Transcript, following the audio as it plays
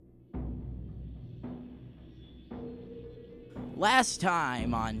Last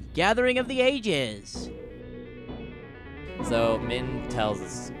time on Gathering of the Ages. So Min tells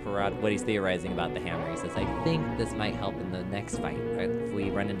us what he's theorizing about the hammer. He says, I think this might help in the next fight, right? If we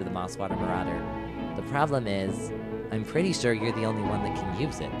run into the Mosswater Marauder. The problem is, I'm pretty sure you're the only one that can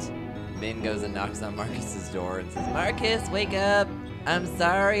use it. Min goes and knocks on Marcus's door and says, Marcus, wake up! I'm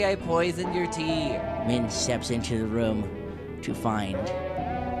sorry I poisoned your tea. Min steps into the room to find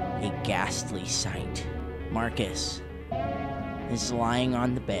a ghastly sight. Marcus is lying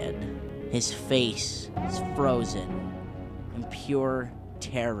on the bed. His face is frozen in pure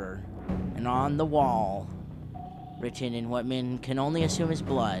terror. And on the wall, written in what Min can only assume is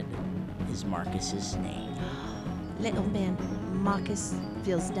blood, is Marcus's name. Little man, Marcus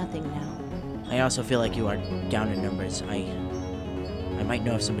feels nothing now. I also feel like you are down in numbers. I might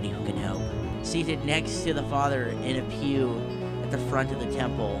know of somebody who can help. Seated next to the father in a pew at the front of the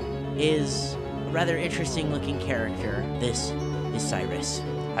temple is a rather interesting looking character. This is Cyrus.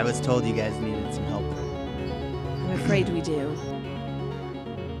 I was told you guys needed some help. I'm afraid we do.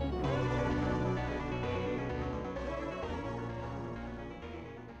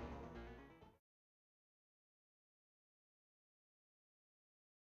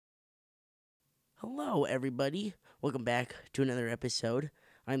 Hello, everybody. Welcome back to another episode.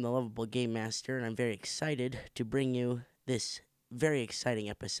 I'm the Lovable Game Master, and I'm very excited to bring you this very exciting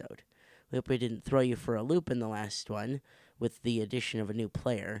episode. We hope we didn't throw you for a loop in the last one with the addition of a new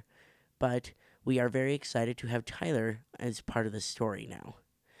player, but we are very excited to have Tyler as part of the story now.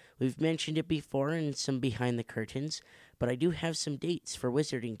 We've mentioned it before in some behind the curtains, but I do have some dates for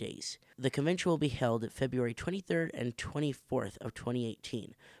Wizarding Days. The convention will be held at February 23rd and 24th of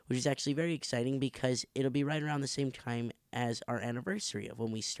 2018, which is actually very exciting because it'll be right around the same time as our anniversary of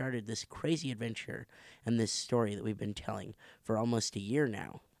when we started this crazy adventure and this story that we've been telling for almost a year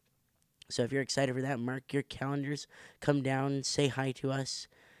now. So if you're excited for that, mark your calendars, come down, say hi to us,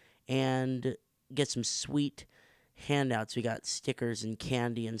 and get some sweet handouts. We got stickers and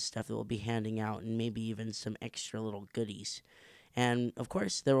candy and stuff that we'll be handing out, and maybe even some extra little goodies. And of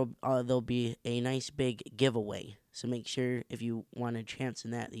course, there'll be a nice big giveaway. So make sure if you want a chance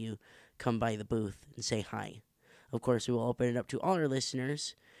in that you come by the booth and say hi. Of course, we will open it up to all our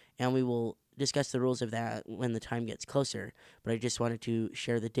listeners, and we will discuss the rules of that when the time gets closer. But I just wanted to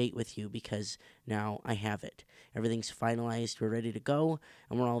share the date with you because now I have it. Everything's finalized. We're ready to go,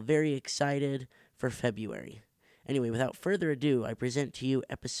 and we're all very excited for February. Anyway, without further ado, I present to you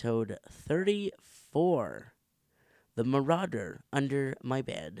episode 34, The Marauder Under My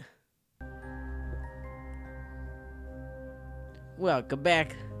Bed. Welcome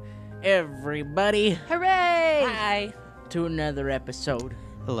back, everybody. Hooray! Hi. To another episode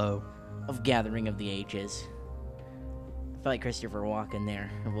Hello. of Gathering of the Ages. I felt like Christopher Walken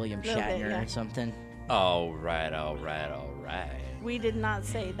there, or William Little Shatner bit, yeah. or something. All right. We did not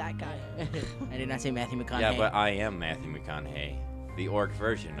say that guy. I did not say Matthew McConaughey. Yeah, but I am Matthew McConaughey, the orc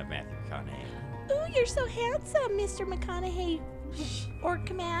version of Matthew McConaughey. Ooh, you're so handsome, Mr. McConaughey.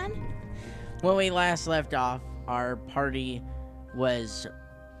 Orc man. When we last left off, our party was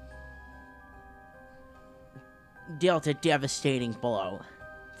dealt a devastating blow.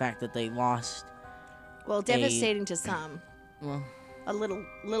 The fact that they lost, Well, devastating to some. well, A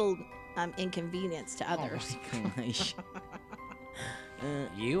little inconvenience to others. oh my gosh.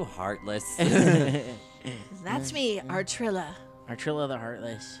 You heartless. That's me, Artrilla. Artrilla the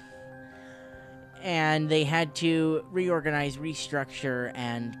Heartless. And they had to reorganize, restructure,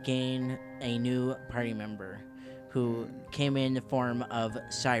 and gain a new party member who came in the form of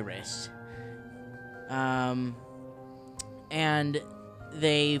Cyrus. And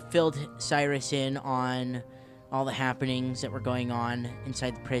they filled Cyrus in on all the happenings that were going on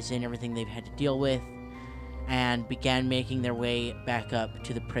inside the prison, everything they've had to deal with, and began making their way back up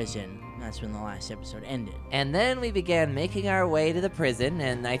to the prison. That's when the last episode ended. And then we began making our way to the prison,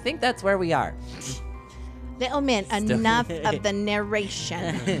 and I think that's where we are. Little man, enough of the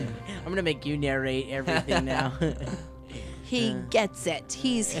narration. I'm gonna make you narrate everything now. He gets it.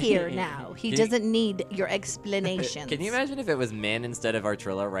 He's here now. He doesn't need your explanations. Can you imagine if it was Min instead of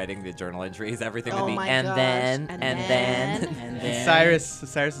Artrilla writing the journal entries? Everything would Oh be, my and gosh, then, and and then. then. And And then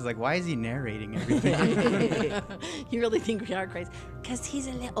Cyrus is like, why is he narrating everything? You really think we are crazy? Because he's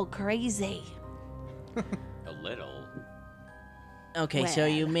a little crazy. A little. Okay, so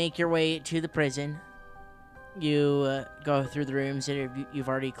you Well. make your way to the prison. You go through the rooms that you've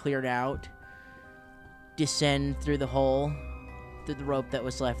already cleared out. Descend through the hole, through the rope that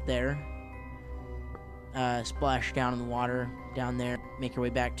was left there. Splash down in the water down there. Make your way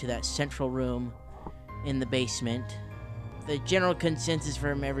back to that central room in the basement the general consensus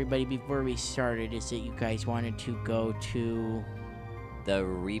from everybody before we started is that you guys wanted to go to. The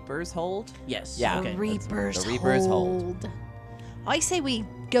Reaper's Hold? Yes. Yeah. The Okay. Reaper's, the Reaper's Hold. Hold. I say we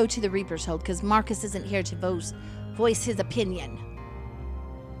go to the Reaper's Hold because Marcus isn't here to voice his opinion.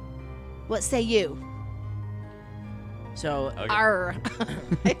 What say you? So Okay. Arr.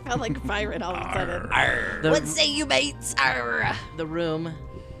 I felt like a pirate all of a sudden. the What say you, mates? Arr. the room,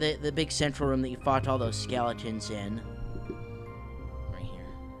 the big central room that you fought all those skeletons in. Right here.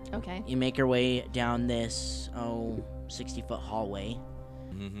 Okay. You make your way down this 60-foot hallway.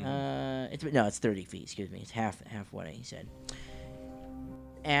 Mm-hmm. It's 30 feet. Excuse me. It's half what I said.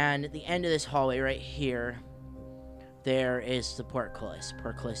 And at the end of this hallway, right here, there is the portcullis.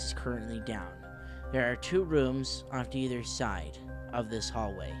 Portcullis is currently down. There are 2 rooms off to either side of this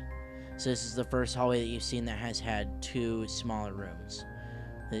hallway. So this is the first hallway that you've seen that has had 2 smaller rooms.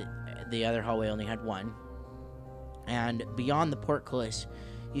 The other hallway only had 1. And beyond the portcullis,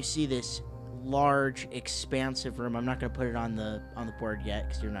 you see this large, expansive room. I'm not going to put it on the board yet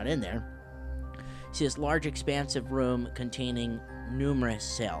because you're not in there. You see this large, expansive room containing numerous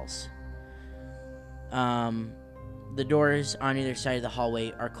cells. The doors on either side of the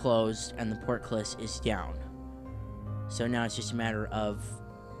hallway are closed, and the portcullis is down. So now it's just a matter of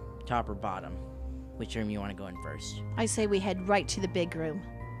top or bottom. Which room you want to go in first? I say we head right to the big room.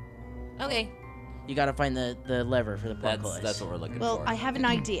 Okay. You got to find the lever for the portcullis. That's what we're looking Well, for. I have an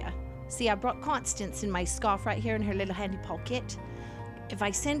idea. See, I brought Constance in my scarf right here in her little handy pocket. If I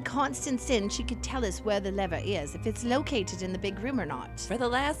send Constance in, she could tell us where the lever is, if it's located in the big room or not. For the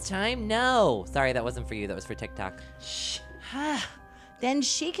last time, no. Sorry, that wasn't for you. That was for TikTok. Then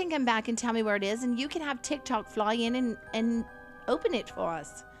she can come back and tell me where it is, and you can have TikTok fly in and open it for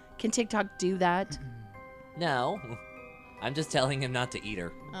us. Can TikTok do that? No. I'm just telling him not to eat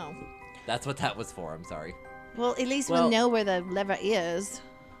her. Oh. That's what that was for. I'm sorry. Well, at least Well- we'll know where the lever is.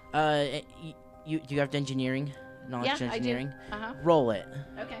 You do you have engineering? Knowledge Yeah, I do. engineering? Uh-huh. Roll it.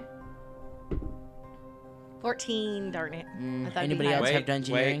 Okay. 14, darn it. I thought it'd be Anybody higher. else have Wait,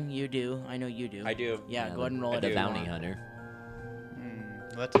 engineering? You do. I know you do. I do. Yeah, go ahead and roll it. The if you bounty want. hunter.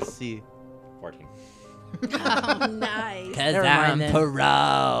 Let us see. 14. Oh, nice. Cause Never I'm mind then.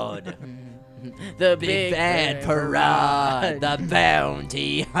 Parade. The Big bad Parade. The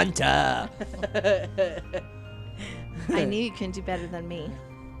bounty hunter. I knew you couldn't do better than me.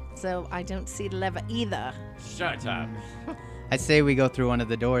 So I don't see the lever either. Shut up. I say we go through one of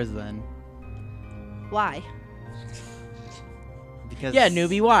the doors then. Why? Because Yeah,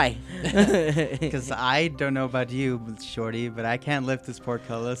 newbie, why? Because I don't know about you, Shorty, but I can't lift this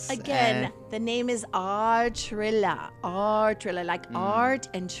portcullis. Again, and- the name is Artrilla. Artrilla, like art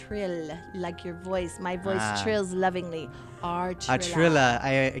and trill, like your voice. My voice Ah. trills lovingly. Artrilla.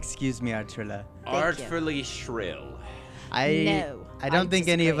 Artrilla, excuse me, Artrilla. Thank you. Artfully shrill. No, I don't I think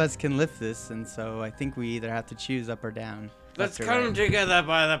any of disagree. us can lift this, and so I think we either have to choose up or down. Let's left or come right. together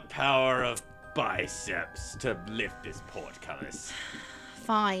by the power of biceps to lift this portcullis.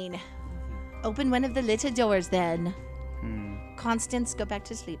 Fine. Open one of the little doors then. Hmm. Constance, go back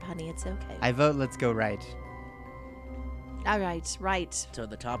to sleep, honey. It's okay. I vote let's go right. All right, right. So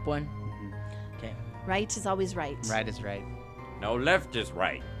the top one? Mm-hmm. Okay. Right is always right. Right is right. No, left is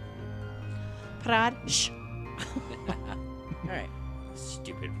right. Prad, shh. Alright.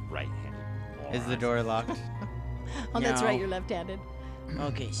 Stupid right-handed. Is the moron. door locked? Oh, that's No. right. You're left-handed.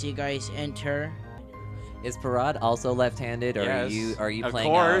 Okay, so you guys enter. Is Parade also left-handed, or Yes, are you of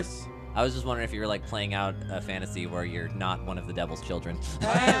playing course. out? I was just wondering if you were like playing out a fantasy where you're not one of the devil's children. I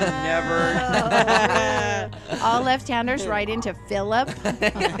have never. All left-handers right into Philip.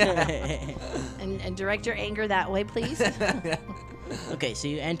 and direct your anger that way, please. Okay, so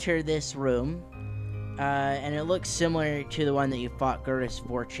you enter this room, and it looks similar to the one that you fought Gertis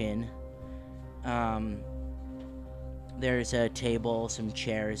Fortune. There's a table, some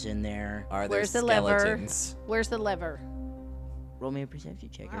chairs in there. Are there Where's the lever? skeletons? Where's the lever? Roll me a perception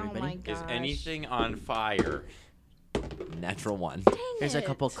check, Oh everybody. my gosh. Is anything on fire? Natural one. There's a it.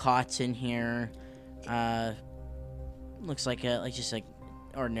 couple cots in here. Looks like just like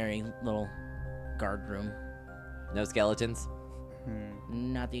ordinary little guard room. No skeletons.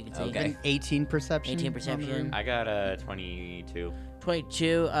 Not that you can see. Okay. An 18 perception. 18 on the perception. room? I got a 22.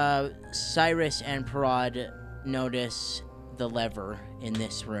 22. Cyrus and Parad notice the lever in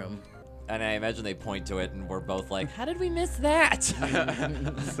this room. And I imagine they point to it, and we're both like, how did we miss that?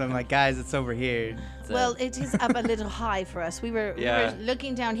 So I'm like, guys, it's over here. So- Well, it is up a little high for us. We were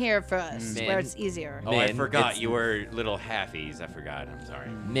looking down here first, where it's easier. Oh, I Min, forgot it's- you were little halfies. I forgot. I'm sorry.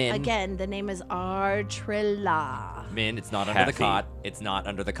 Min, Again, the name is Artrilla. Min, it's not under the Happy. cot. It's not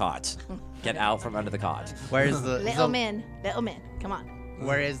under the cot. Get out from under the cot. Where's the Little man, come on.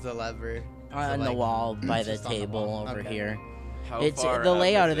 Where is the lever? On the like, wall by the just on the table wall. over Okay. here. How It's far the up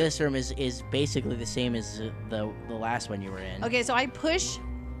layout is of it? this room is basically the same as the last one you were in. Okay, so I push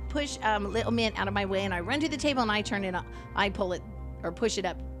little man out of my way, and I run to the table, and I turn it up. I pull it or push it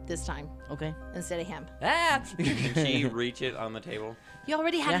up this time Okay. instead of him. Ah! Can you reach it on the table? You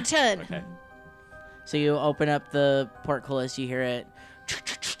already had Yeah. a turn. Okay. So you open up the portcullis, you hear it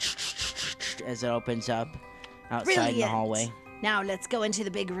as it opens up outside in the Brilliant. hallway. Now let's go into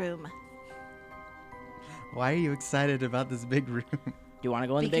the big room. Why are you excited about this big room? Do you want to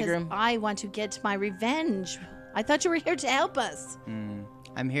go in the Because big room? I want to get my revenge. I thought you were here to help us.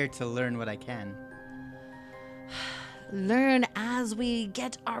 I'm here to learn what I can. Learn as we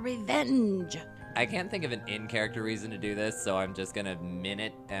get our revenge. I can't think of an in-character reason to do this, so I'm just gonna min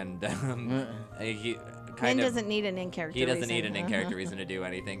it and he Min kind of. doesn't need an in-character He doesn't reason. need an in-character reason to do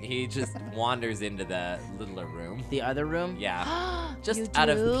anything. He just wanders into the littler room. The other room? Yeah, just You out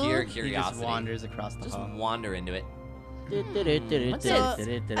of do? pure He just curiosity. wanders across the Just hall. wander into it. So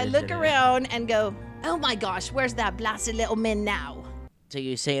I look around and go, oh my gosh, where's that blasted little Min now? So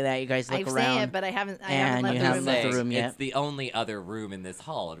you say that, you guys look I've around. said it, but I haven't and left you the haven't room. left the yet. room yet. It's the only other room in this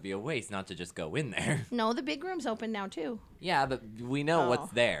hall. It'd be a waste not to just go in there. No, the big room's open now too. Yeah, but we know Oh. what's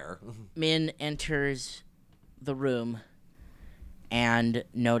there. Min enters the room and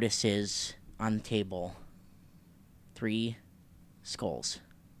notices on the table 3 skulls.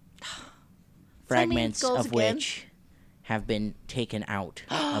 Fragments skulls of again? which have been taken out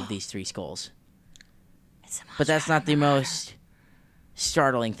of these 3 skulls. It's a But that's not the most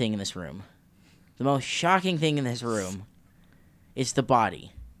startling thing in this room. The most shocking thing in this room is the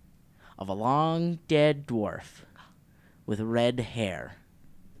body of a long dead dwarf with red hair.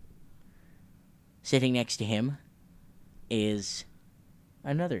 Sitting next to him is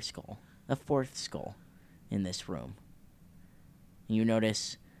another skull, a 4th skull in this room. You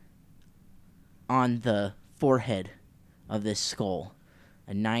notice on the forehead of this skull,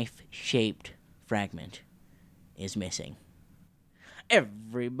 a knife-shaped fragment is missing.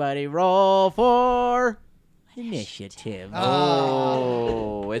 Everybody roll for initiative.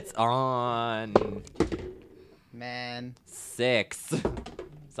 Oh, it's on. Man. 6.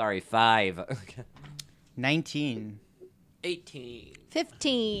 Sorry, 5. 19. 18.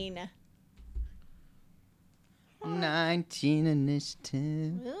 15. 19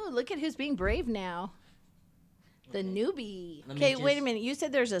 initiative. Ooh, look at who's being brave now. The newbie. Let me Okay, wait a just- minute. You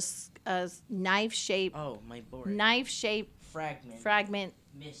said there's a knife-shaped Oh, my board. fragment Fragment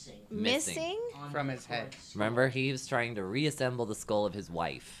missing. Missing. From his head. Remember, he was trying to reassemble the skull of his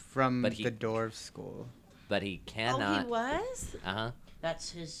wife, From But he- the dwarf school. but he Oh, cannot. he was? Uh-huh.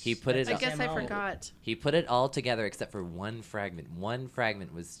 That's his. He put it I up- guess I MO. forgot. He put it all together except for one fragment. One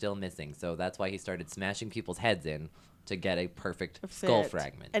fragment was still missing, so that's why he started smashing people's heads in to get a perfect skull Fit.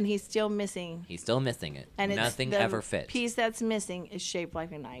 fragment. And he's still missing. He's still missing it. And Nothing the ever fit. piece that's missing is shaped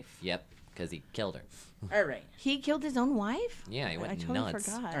like a knife. Yep, because he killed her. All right. He killed his own wife? Yeah, he went I totally nuts.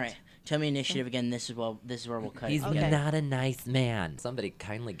 forgot. All right. Tell me initiative again. This is where we'll cut He's it. Okay. not a nice man. Somebody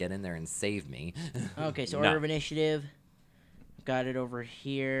kindly get in there and save me. Okay, so No. order of initiative. Got it over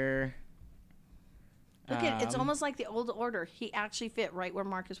here. Look at it's Um, almost like the old order. He actually fit right where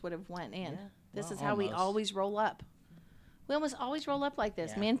Marcus would have went in. This well, is how we almost. always roll up. We almost always roll up like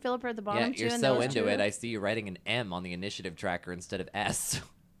this. Yeah. Me and Philip are at the bottom Yeah, two you're and so those into two. it. I see you writing an M on the initiative tracker instead of S.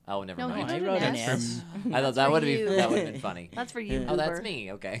 Oh, never No, Oh, he mind. I did wrote an an S. I thought That's for that would have you. been funny. That's for you. Oh, that's Goober.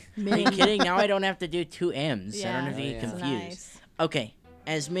 me. Okay. Are you kidding? Now I don't have to do 2 M's. I don't Yeah. have to Oh, get yeah. confused. Nice. Okay,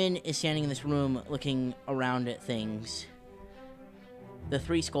 as Min is standing in this room looking around at things, the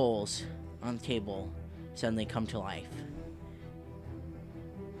 3 skulls on the table suddenly come to life.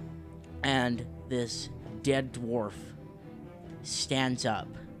 And this dead dwarf stands up.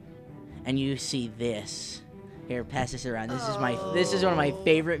 And you see this. Here, pass this around. This is one of my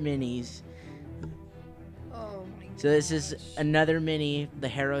favorite minis. Oh my So this is another mini, the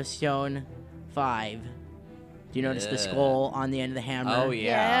Harrow Stone 5. Do you notice the Yeah. skull on the end of the hammer? Oh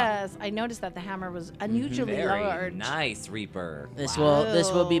yeah. Yes, I noticed that the hammer was unusually Very large. nice, Reaper. This Wow.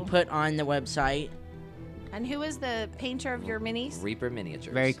 will be Wow. put on the website. And who is the painter of your minis? Reaper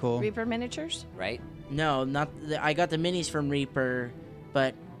miniatures. Very cool. Reaper Miniatures? Right? No, not I got the minis from Reaper,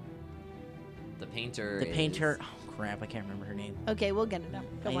 but The painter. the painter. is- Oh crap, I can't remember her name. Okay, we'll get it up. I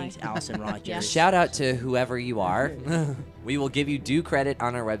Don't think worry. it's Allison Rogers. Shout out to whoever you are. We will give you due credit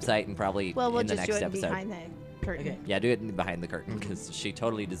on our website and probably Well, we'll in the just do next it episode. behind the curtain. Okay. Yeah, do it behind the curtain because she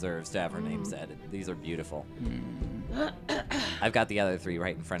totally deserves to have her name said. These are beautiful. I've got the other 3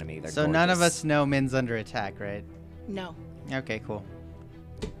 right in front of me. They're So none of gorgeous. us know Min's under attack, right? No. Okay, cool.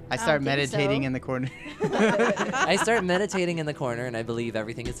 I don't start think meditating so. in the corner. I start meditating in the corner and I believe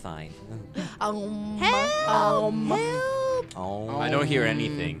everything is fine. Help! Oh, I don't hear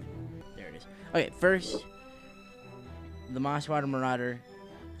anything. There it is. Okay, first, the Mosswater Marauder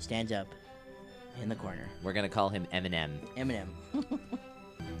stands up in the corner. We're gonna call him Eminem. Eminem.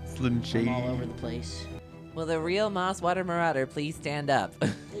 Slim I'm Shady. all over the place. Will the real Mosswater Marauder please stand up?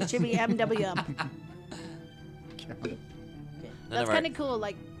 It should be MWM. None That's of our- kind of cool.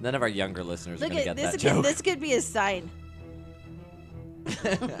 Like, None of our younger listeners look are gonna at get this. that joke. This could be a sign.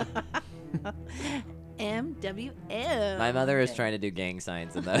 MWM. My mother is trying to do gang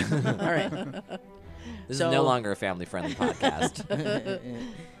signs in the. All right. This So- is no longer a family-friendly podcast.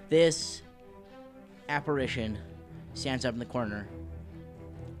 This apparition stands up in the corner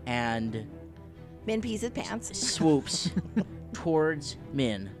and Min pees his pants. swoops towards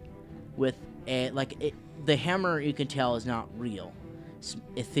Min with a the hammer. You can tell is not real. It's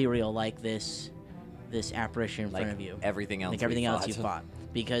ethereal, like this apparition in like front of you. everything else. Like everything we else you fought.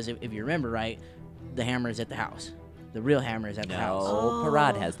 Because if you remember right, the hammer is at the house. The real hammer is at the house. No,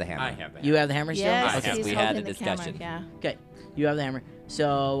 Parad has the hammer. I have that. You have the hammer still? Yes, I Okay. have- he's we had holding a the camera, discussion. Yeah. Okay, you have the hammer.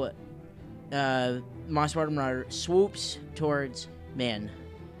 So, Mosswater Marauder swoops towards Min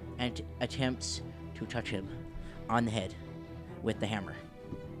and attempts to touch him on the head with the hammer.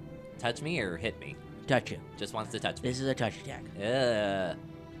 Touch me or hit me? Touch you. Just wants to touch me. This is a touch attack.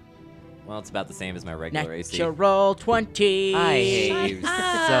 Well, it's about the same as my regular AC. Natural 20. I hate you so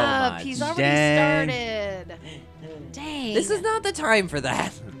Up, much. he's already Dang. started. Dang. This is not the time for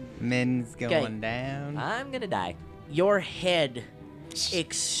that. Min's going Okay. down. I'm gonna die. Your head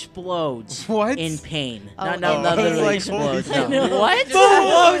explodes What? in pain. Oh, not no. not I was literally like, explodes. I No. know. What?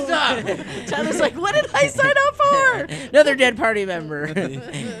 Blows up. Tyler's like, what did I sign up for? Another dead party member.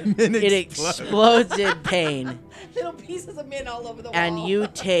 Min It explodes. explodes in pain. Little pieces of Min all over the wall. And you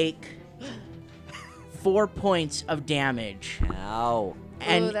take 4 points of damage. Ow.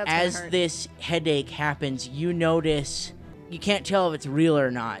 And that's gonna as hurt. this headache happens, you notice, you can't tell if it's real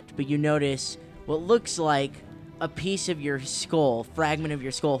or not, but you notice what looks like a piece of your skull, fragment of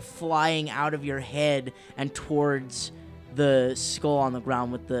your skull, flying out of your head and towards the skull on the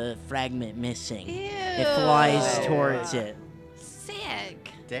ground with the fragment missing. It flies Ew. towards it. Sick.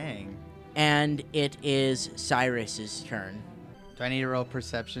 Dang. And it is Cyrus's turn. Do I need to roll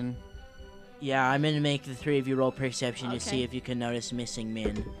perception? Yeah, I'm gonna make the 3 of you roll perception to Okay. see if you can notice missing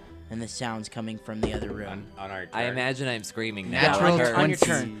Min and the sounds coming from the other room. On our turn. I imagine I'm screaming now. Natural It hurts. on your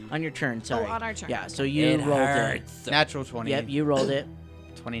 20. turn. On your turn, sorry. on our turn. Yeah, so you It rolled hurts. Natural it. 20. Yep, you rolled it.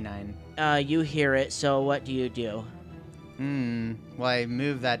 29. You hear it, so what do you do? Well, I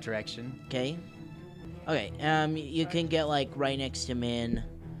move that direction. Okay. Okay, you can get like right next to Min,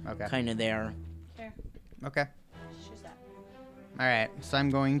 Okay. kind of there. Okay. Alright, so I'm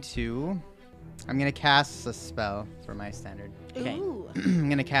going to cast a spell for my standard. Okay. Ooh. I'm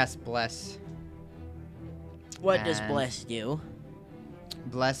gonna cast Bless. What does And- Bless do?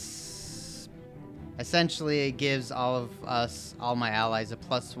 Bless essentially it gives all my allies, a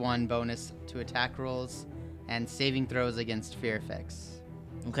 +1 bonus to attack rolls and saving throws against fear effects.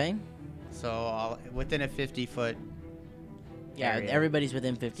 Okay. So within a 50-foot Yeah, area. everybody's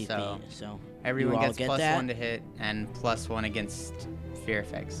within 50 So, feet, so Everyone you all gets get +1 that? to hit and +1 against fear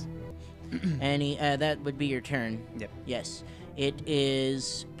effects. Any that would be your turn. Yep. Yes. It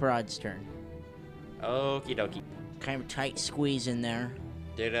is Parad's turn. Okie dokie. Kind of tight squeeze in there.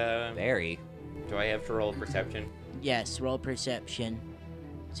 Did Very. do I have to roll perception? Yes, roll perception.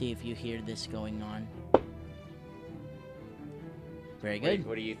 See if you hear this going on. Very good.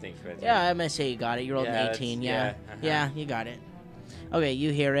 What do you think, Spencer? Yeah, I'm gonna say you got it. You rolled Yeah, an that's- 18. yeah, Yeah. uh-huh. Yeah, you got it. Okay,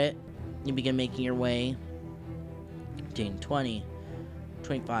 you hear it. You begin making your way. 15, 20,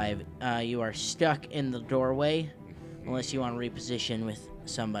 25. You are stuck in the doorway unless you want to reposition with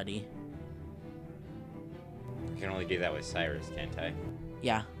somebody. I can only do that with Cyrus, can't I?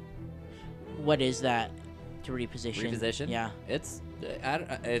 Yeah. What is that to reposition? Reposition? Yeah. It's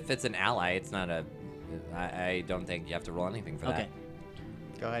if it's an ally, it's not a. I don't think you have to roll anything for Okay. that.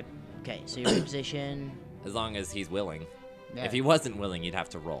 Go ahead. Okay, so you reposition. As long as he's willing. Yeah, If he wasn't willing, you'd have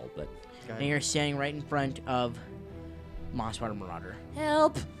to roll. But go And ahead. you're standing right in front of Mosswater Marauder.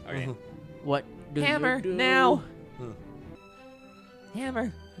 help! Okay. What do Hammer you do? now!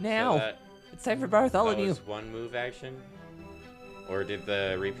 Hammer So now! It's time for That Bartholomew. was one move action? Or did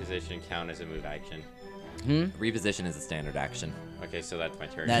the reposition count as a move action? Reposition is a standard action. Okay, so that's my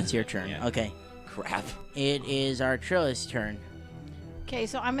turn. That's your turn. Yeah. Okay. Crap. It is Artrilla's turn. Okay,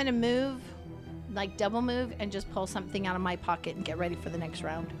 so I'm gonna move, like double move, and just pull something out of my pocket and get ready for the next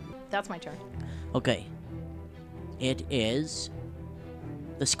round. That's my turn. Okay. It is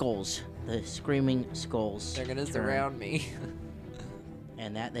the skulls. The screaming skulls. They're gonna turn. surround me.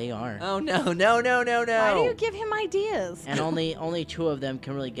 And that they are. Oh no, no, no, no, no. Why do you give him ideas? And only two of them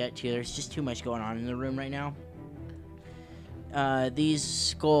can really get to you. There's just too much going on in the room right now. These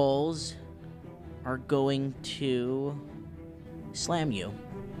skulls are going to slam you.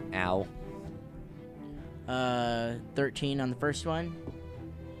 Ow. 13 on the first one.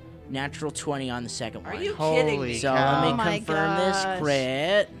 Natural 20 on the second one. Are you Holy kidding me? So cow. let Oh me my confirm gosh. this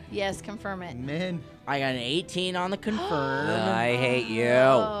crit. Yes, confirm it. Man. I got an 18 on the confirm. I hate you.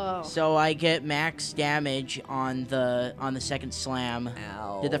 Oh. So I get max damage on the second slam.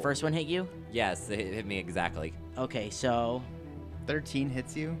 Ow. Did the first one hit you? Yes, it hit me exactly. Okay, so 13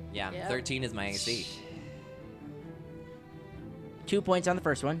 hits you? Yeah, Yep. 13 is my AC. 2 points on the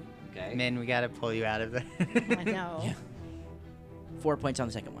first one, Okay. Man, we gotta pull you out of there. I know. 4 points on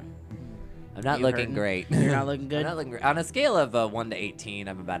the second one. I'm not You looking hurting? great. You're not looking good? I'm not looking great. On a scale of 1 to 18,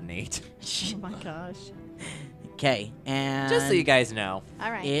 I'm about an 8. Oh my gosh. Okay, and Just so you guys know.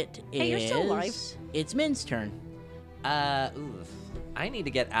 All right. it Hey, you're still alive. is- It's Min's turn. Oof. I need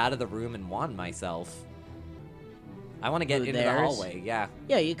to get out of the room and wand myself. I want to get Who, into the theirs? hallway. Yeah.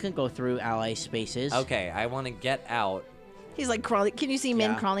 Yeah, you can go through ally spaces. Okay, I want to get out He's like crawling. Can you see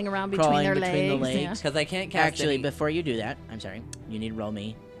men Yeah. crawling around between Crawling their between the legs? legs. because I can't cast Actually, any before you do that, I'm sorry. You need to roll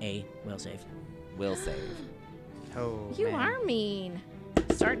me a will save. will save. Oh, You man. are mean.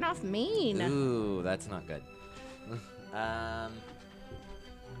 Starting off mean. Ooh, that's not good.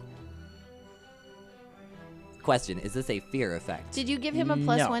 Question: is this a fear effect? Did you give him a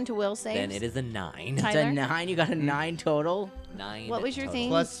plus No. 1 to will save? Then it is a 9. It's a Tyler? 9. You got a 9 total. 9. What was your total. thing?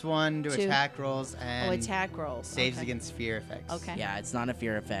 +1 to Two. attack rolls and Oh, attack rolls. saves Okay. against fear effects. Okay. Yeah, it's not a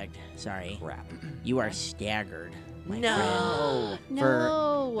fear effect. Sorry. Crap. You are staggered. my No.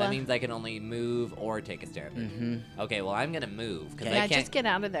 No. That means I can only move or take a step. Mm-hmm. Okay, well I'm gonna move because Okay. Yeah, I can't. just get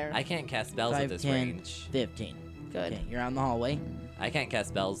out of there. I can't cast spells at 5, this 10, range. 15. Good. Okay, you're on the hallway. I can't cast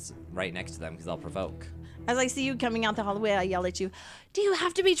spells right next to them because I'll provoke. As I see you coming out the hallway, I yell at you, "Do you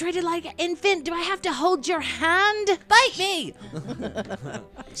have to be treated like an infant? Do I have to hold your hand? Bite me!"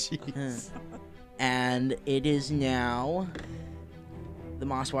 Jeez. And it is now the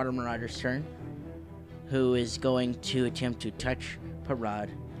Mosswater Marauder's turn, who is going to attempt to touch Parad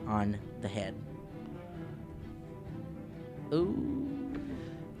on the head. Ooh.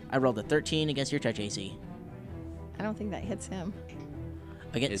 I rolled a 13 against your touch AC. I don't think that hits him.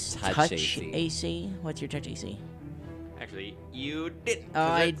 Against His touch touch AC. AC? What's your touch AC? Actually, you didn't. Oh,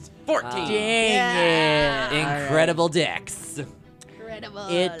 I- It's 14. Dang Yeah. it! All right. Incredible dex. Incredible.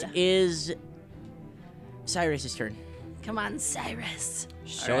 It is Cyrus's turn. Come on, Cyrus.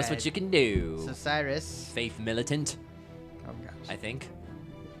 Show us what Alright. you can do. So Cyrus. Faith militant, Oh gosh. I think.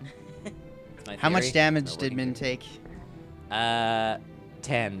 My How much theory. damage Or did working Min theory. take?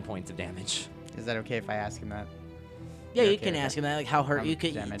 10 points of damage. Is that okay if I ask him that? Yeah, You're you okay can with ask that? him that, like how hurt How you much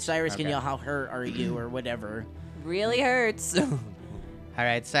can. damage? Cyrus can Okay. yell, "How hurt are you?" or whatever. Really hurts. All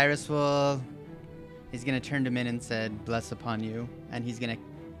right, Cyrus will. He's gonna turn to Min and said, "Bless upon you," and he's gonna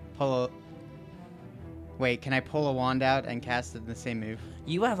pull a. Wait, can I pull a wand out and cast it in the same move?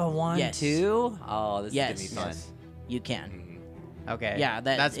 You have a wand Yes. too? Oh, this Yes. is gonna be fun. You can. Mhm. Okay. Yeah,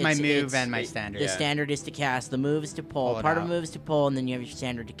 that's my it's- move it's- and my it- standard. The Yeah. standard is to cast. The move is to pull. Pull it Part of out. the move is to pull, and then you have your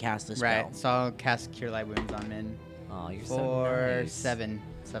standard to cast the spell. Right. So I'll cast Cure Light Wounds on Min Oh, you're so for nice. 7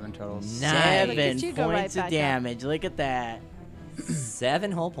 total. Nice. Look 7 at you go right points back of up. damage. Look at that.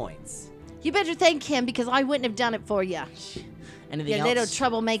 7 whole points. You better thank him because I wouldn't have done it for you. Anything You else little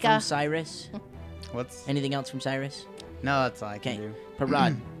troublemaker. from Cyrus? What's? Anything else from Cyrus? No, that's all I Okay. can do.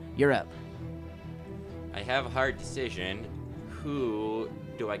 Parad, you're up. I have a hard decision. Who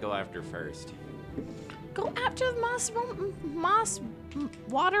do I go after first? Go after the moss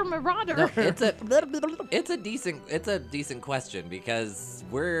water marauder. No, it's a decent question because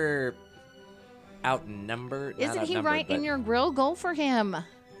we're outnumbered. not Isn't he outnumbered, right in but- your grill? Go for him.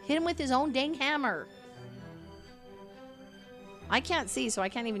 Hit him with his own dang hammer. I can't see, so I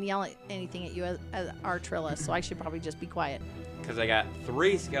can't even yell at anything at you as Artrilla, so I should probably just be quiet. Because I got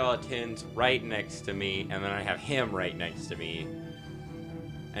 3 skeletons right next to me, and then I have him right next to me.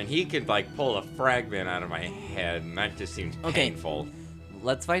 And he could, like, pull a fragment out of my head, and that just seems Okay. painful.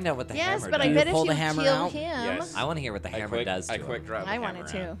 Let's find out what the Yes, hammer but does. I you bet if pull you the hammer kill out? him, Yes. I want to hear what the hammer does to I him. quick draw the I hammer wanted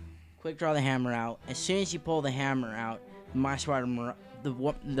to. out. quick draw the hammer out. As soon as you pull the hammer out, the Mosswater It's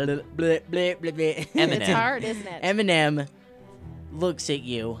Eminem. hard, isn't it? Eminem looks at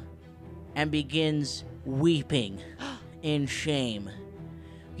you and begins weeping in shame.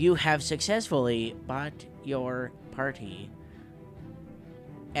 You have successfully bought your party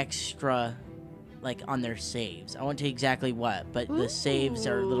extra, like, on their saves. I won't tell you exactly what, but the saves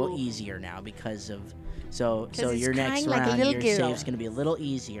are a little Ooh. easier now because of... So he's your next crying like a round, little your girl. save's going to be a little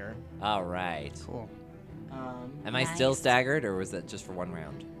easier. All right. Cool. Am I still Nice. staggered, or was that just for one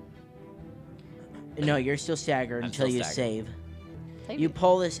round? No, you're still staggered I'm until still you staggered. save. You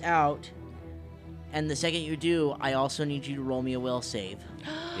pull this out, and the second you do, I also need you to roll me a will save.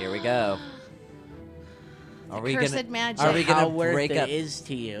 Here we go. Are we Cursed gonna? magic. Are we How gonna worth break it up? is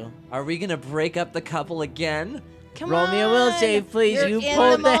to you. Are we gonna break up the couple again? Come Roll on. me a will save, please. You're You in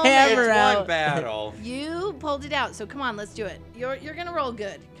pulled the moment. hammer It's out. one battle. You pulled it out, so come on, let's do it. You're gonna roll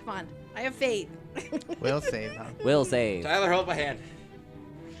good. Come on, I have faith. Will save, huh? Will save. Tyler, hold my hand.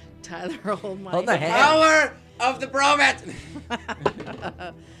 Tyler, hold my Hold the hand. Power of the bromance.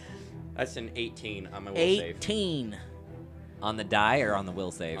 That's an 18 on my will save. 18. On the die or on the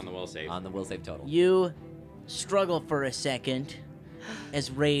will save? On the will save. On the will save total. You struggle for a second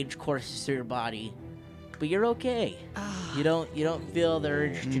as rage courses through your body, but you're okay. You don't feel the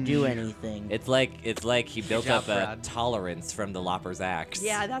urge to do anything. It's like he built job, up a Brad. tolerance from the Lopper's axe.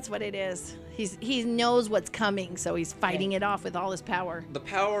 Yeah, that's what it is. He knows what's coming, so he's fighting it off with all his power. The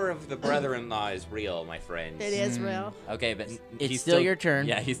power of the brother-in-law is real, my friends. It is real. Okay, but It's he's still your turn.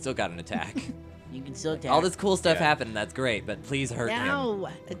 Yeah, he's still got an attack. You can still attack. All this cool stuff Yeah. happened. That's great, but please hurt him. Now,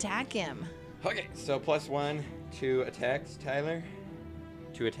 attack him. Okay, so +1 to attacks, Tyler.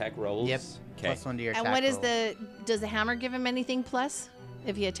 2 attack rolls. Yep. Okay. +1 to your And attack what is roll. does the hammer give him anything plus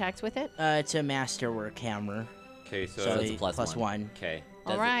if he attacks with it? It's a masterwork hammer. Okay, so, So it's a the plus plus one. one. okay.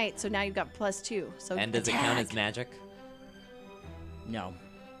 Does All right, so now you've got +2. So And does it count as attack. magic? No.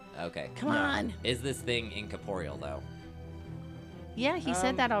 Okay. Come on. Is this thing incorporeal though? Yeah, he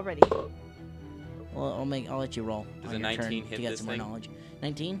said that already. Well, I'll let you roll. Does on a your 19 turn hit to get this some more thing? knowledge.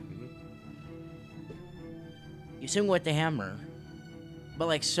 19. You swing with the hammer, but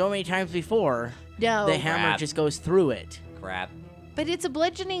like so many times before, No, the hammer Crap. just goes through it. Crap. but it's a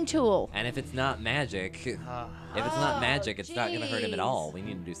bludgeoning tool. And if it's not magic, if Ah. it's not magic, it's not gonna hurt him at jeez. all. We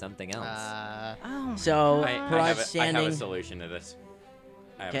need to do something else. Oh, my So, God. I have Parad's a standing. solution to this.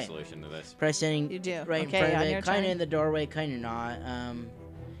 I have a Okay. solution to this. Press standing You do. right Okay, in front on of your it, kind turn. of in the doorway, kind of not.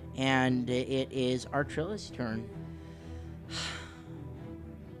 And it is Artrilla's turn.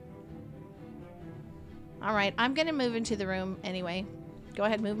 All right, I'm gonna move into the room anyway. Go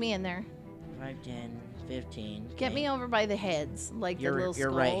ahead, move me in there. 5, 10, 15. Get okay. me over by the heads, like the You're little you're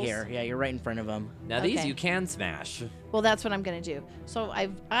right skulls. here. Yeah, you're right in front of him. Now these Okay. you can smash. Well, that's what I'm gonna do. So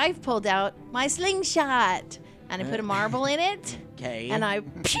I've pulled out my slingshot and I put a marble in it Okay. and I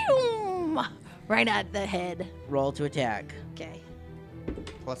pew right at the head. roll to attack. Okay,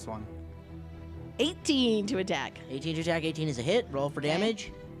 +1. 18 to attack. 18 to attack. 18 is a hit. Roll for Okay.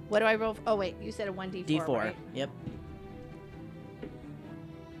 damage. What do I roll? Oh wait, you said a 1d4. D4. Right? Yep.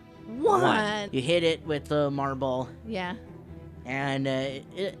 1. You hit it with the marble, Yeah. and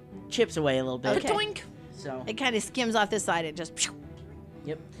it chips away a little bit. Okay. Doink. So, It kind of skims off this side. It just. Pew.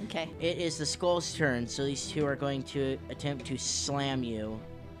 yep. Okay. It is the skull's turn, so these two are going to attempt to slam you.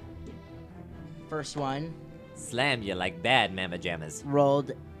 First one Slam you like bad mama jammas.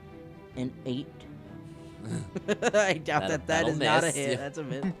 rolled an 8. I doubt that That'll is not a miss, hit. yeah. That's a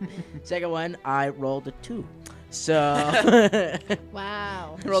miss. Second one, I rolled a 2. So,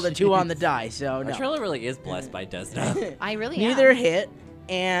 Wow. I rolled a 2 on the die, so no. Artrilla really is blessed by Desna. I really Neither am. hit,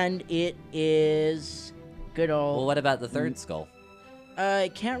 and it is good old. Well, what about the third skull?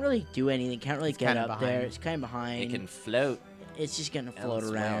 It can't really do anything. Can't really It's get kinda up there. behind. It's kind of behind. It can float. It's just gonna float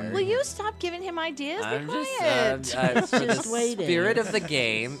Elsewhere. around. Will you stop giving him ideas? Be I'm quiet. just It's for the just waiting. spirit of the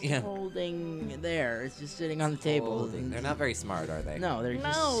game. It's Yeah. holding there. It's just sitting on the table. Holding. They're not very smart, are they? No, they're no,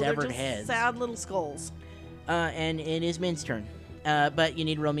 just they're severed just heads. sad little skulls. And it is Min's turn. But you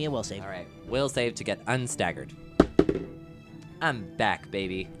need to roll me a will save. All right. Will save to get unstaggered. I'm back,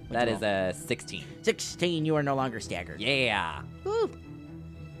 baby. That you is a 16. 16. You are no longer staggered. Yeah. Woo.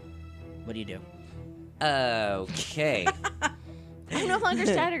 What do you do? Okay. I'm no longer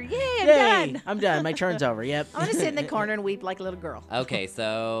staggered. Yay, I'm Yay! done. I'm done. My turn's over. Yep. I'm gonna sit in the corner and weep like a little girl. Okay,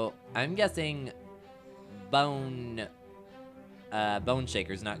 so I'm guessing bone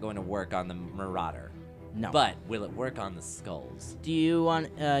shaker's not going to work on the marauder. No. But will it work on the skulls? do you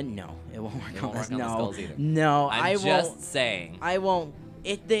want? No, it won't work It on won't this. work on the No, skulls either. no, I'm I just won't. saying. I won't.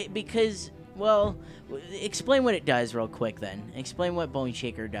 Because Well, explain what it does real quick then. Explain what Bone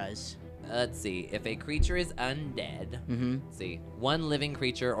Shaker does. Let's see. If a creature is undead, let's see, one living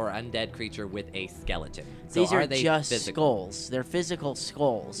creature or undead creature with a skeleton. So These are they just physical? skulls. They're physical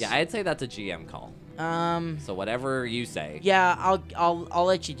skulls. Yeah, I'd say that's a GM call. So whatever you say. Yeah, I'll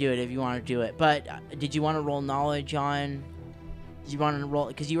let you do it if you want to do it. But did you want to roll knowledge on? Did you want to roll?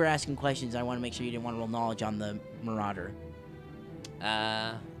 Because you were asking questions. I want to make sure you didn't want to roll knowledge on the Marauder.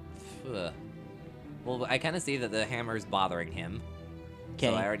 Well, I kind of see that the hammer's bothering him. Okay.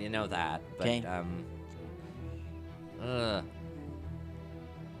 So I already know that. But, 'Kay.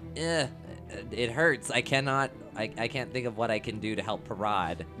 It hurts. I can't think of what I can do to help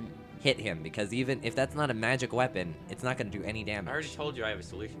Parad hit him, because even if that's not a magic weapon, it's not going to do any I damage. already told you I have a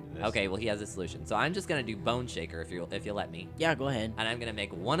solution to this. Okay, well, he has a solution. So I'm just going to do Bone Shaker if you let me. Yeah, go ahead. And I'm going to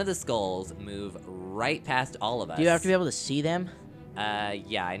make one of the skulls move right past all of us. Do you have to be able to see them?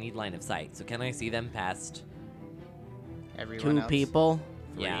 Yeah, I need line of sight. So can I see them past Everyone Two else. people?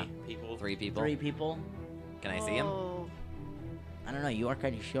 Yeah. People. 3 people? 3 people? Can I see them? Oh, I don't know. You are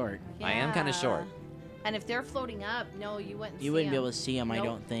kind of short. I am kinda short. And if they're floating up, no, you wouldn't see You wouldn't be them. able to see them, I Nope.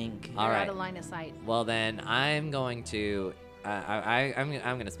 don't think. All You're right. out of line of sight. Well, then I'm going to. I'm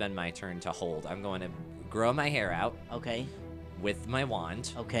going to spend my turn to hold. I'm going to grow my hair out Okay. with my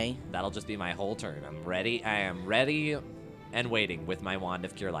wand. Okay. That'll just be my whole turn. I'm ready. I am ready and waiting with my wand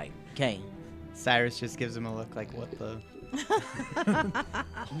of cure light. Okay. Cyrus just gives him a look like, what the?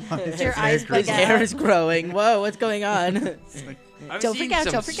 Your eyes bug His hair out. is growing. Whoa, what's going on? I've Don't seen freak out,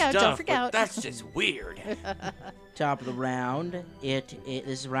 some don't freak out, don't stuff, freak but out. That's just weird. Top of the round. It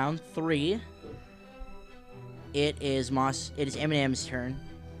is round 3. It is Eminem's turn.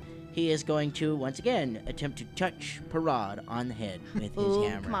 He is going to once again attempt to touch Parad on the head with his Ooh,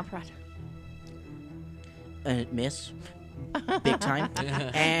 hammer. come on, Prad. Miss. Big time.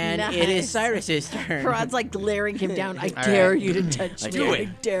 And it is Nice. Cyrus's turn. Prad's like glaring him down. I All dare right. you to touch me. Do I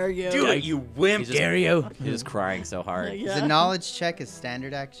it. dare you. Do it, you wimp. Dare you? He's just crying so hard. Is the knowledge check a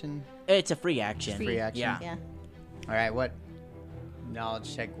standard action? It's a free action. Free action. Yeah. Yeah. All right, what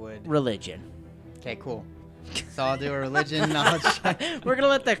knowledge check would? Religion. Okay, cool. So I'll do a religion knowledge check We're gonna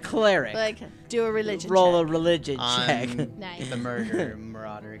let the cleric Like, do a religion roll a check. religion check. on Nice. the murder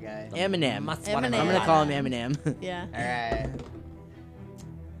marauder guy. Eminem. Eminem. I'm gonna call him Eminem. Yeah. All right.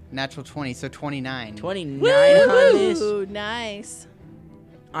 Natural 20, so 29. 29 on this. Ooh, nice.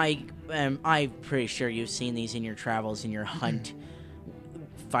 I'm pretty sure you've seen these in your travels, in your hunt,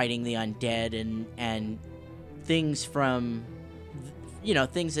 fighting the undead and things from,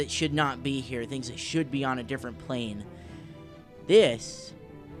 things that should not be here, things that should be on a different plane. This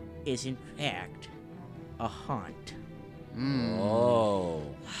is in fact a haunt. Oh.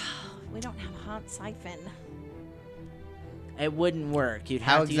 We don't have a haunt siphon. It wouldn't work. You'd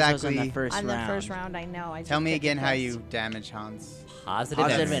How have to use those on the exactly- first On round. the first round, I know. I Tell just me took again it how first. you damage haunts. Positive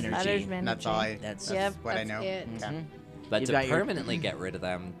Positive energy. energy. Positive energy. That's all I. That's That's Yep, what I that's know. it. Okay. Mhm. But You've to got your- permanently get rid of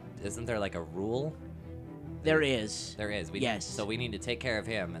them, isn't there like a rule? There is. There is. Yes. So we need to take care of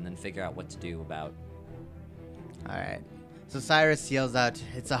him and then figure out what to do about. All right. So Cyrus yells out,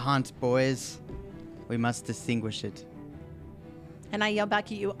 "It's a haunt, boys. We must distinguish it." And I yell back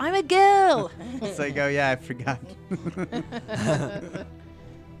at you, I'm a girl! It's like, oh yeah, I forgot.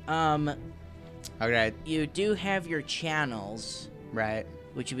 All right. You do have your channels, Right.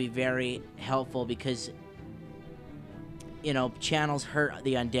 which would be very helpful because, channels hurt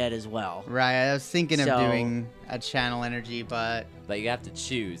the undead as well. Right. I was thinking of So- doing a channel energy, but But you have to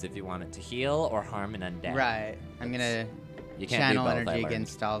choose if you want it to heal or harm an undead. right. I'm gonna You can't channel do both, I energy learned.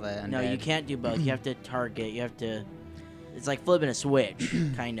 against all the undead. No, you can't do both. You have to target. You have to. It's like flipping a switch,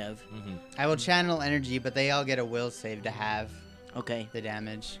 kind of. Mhm. I will channel energy, but they all get a will save to have Okay. the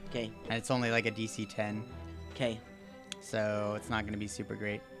damage, Okay. and it's only like a DC 10, Okay. so it's not gonna be super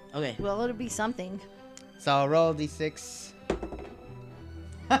great. Okay. Well, it'll be something. So I'll roll D6.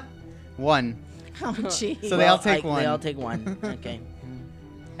 1, Oh, jeez. So they all take one. They all take one. Okay.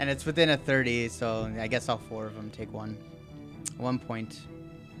 and it's within a 30, so I guess all 4 of them take 1. 1 point.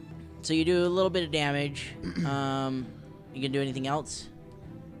 So you do a little bit of damage. You can do anything else?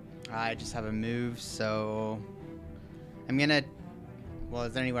 I just have a move, so I'm gonna. Well,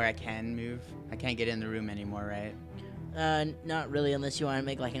 is there anywhere I can move? I can't get in the room anymore, right? Not really, unless you want to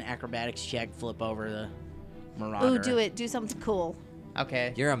make like an acrobatics check, flip over the marauder. Ooh, do it. Do something cool.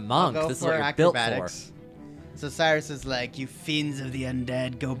 Okay. You're a I'll monk. go This is for what you're built for. acrobatics. So Cyrus is like, "You fiends of the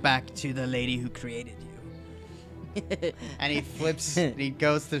undead, go back to the lady who created you." And he flips. He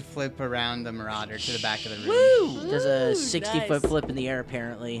goes to flip around the marauder to the back of the room. Woo! Does a Ooh, 60-foot nice. flip in the air,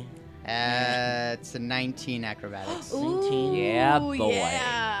 apparently. It's a 19 acrobatics. 19. Yeah, boy.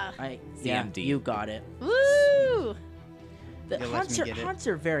 Yeah. Yeah, CMD. you got it. Woo! The You'll let hunts me are, get it. hunts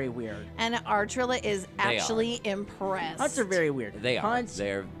are very weird. And Artrilla is are. actually impressed. Hunts are very weird. They are. Hunts,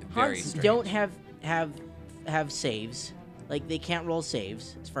 They're very hunts strange. don't have saves. Like they can't roll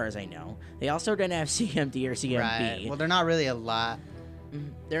saves, as far as I know. They also don't have CMD or CMB. Right. Well, they're not really a lot.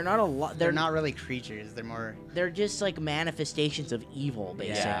 They're not a lot. They're not really creatures. They're more. They're just like manifestations of evil,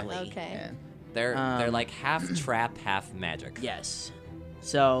 Yeah. basically. Okay. Yeah. They're like half trap, half magic. Yes.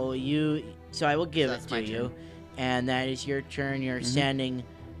 So I will give So it that's to my you, turn. and that is your turn. You're standing.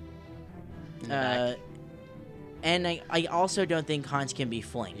 In the back. And I also don't think Hans can be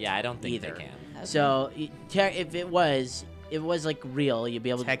flanked. Yeah, I don't think either. they can. Okay. So if it was like real, you'd be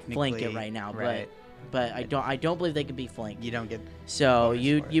able to flank it Technically, right now. right. But I don't believe they can be flanked. You don't get. So bonus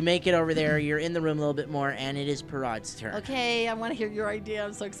you for it. you make it over there. You're in the room a little bit more, and it is Parad's turn. Okay, I want to hear your idea.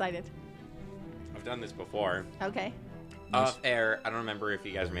 I'm so excited. I've done this before. Okay. Off air, I don't remember if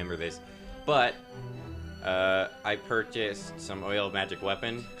you guys remember this, but I purchased some oil magic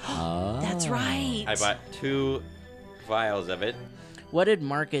weapon. Oh. That's right. I bought 2 vials of it. What did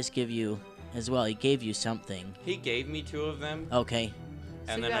Marcus give you as well? He gave you something. He gave me 2 of them, Okay.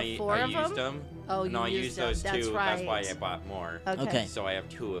 and you then have 4 I of used them? them. Oh, No, I you used them. those That's 2. right. That's why I bought more. Okay. Okay. So I have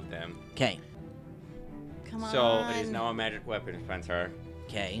 2 of them. Okay. Come on. So it is now a magic weapon, Spencer.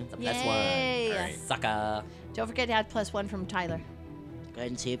 Okay. The best Yay. one. Alright. Sucker. Don't forget to add +1 from Tyler. Go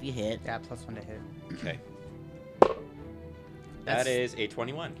ahead and see if you hit. Yeah, +1 to hit. Okay. That's- That is a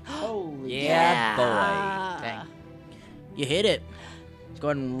 21. Holy Yeah, boy. Dang. You hit it. Let's go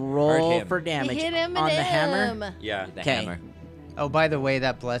ahead and Hurt roll him. for You damage hit him on and the hammer. him. Yeah. The 'Kay. hammer. Oh, by the way,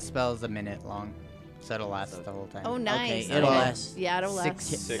 that bless spell is a minute long, so it'll last the whole time. Oh, nice. it'll Okay. last Yeah, it'll last.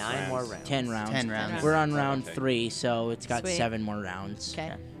 6 9 more rounds. rounds. 10 rounds. 10 rounds. We're on round Okay. 3, so it's got Sweet. 7 more rounds.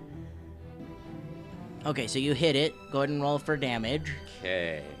 Okay. Okay, so you hit it. Go ahead and roll for damage,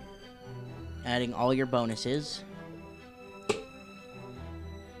 Okay. adding all your bonuses.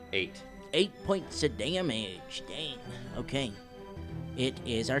 8. 8 points of damage. Dang. Okay. It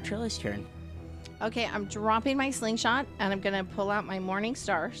is Artrilla's turn. Okay, I'm dropping my slingshot and I'm gonna pull out my Morning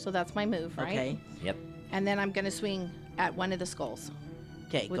Star. So that's my move, right? Okay. Yep. And then I'm gonna swing at one of the skulls,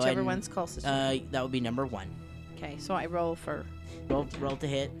 Okay, go ahead whichever and, one's closest. to me. that would be number 1. Okay, so I roll for Roll to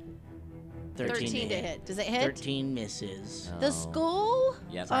hit. 13 to hit. Does it hit? 13 misses. Oh. The skull?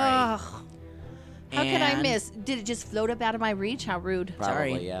 Yep. Ugh. How could I And- miss? Did it just float up out of my reach? How rude. Probably,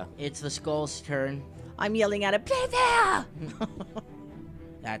 Sorry. yeah. It's the skull's turn. I'm yelling at it, play there!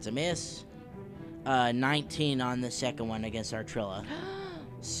 That's a miss. 19 on the second one against Artrilla.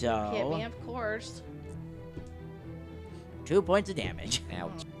 So, Hit me, of course. 2 points of damage.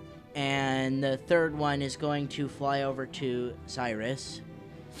 Ouch. And the third one is going to fly over to Cyrus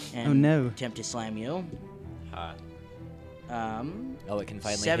and Oh, no. attempt to slam you. Ha. Oh, it can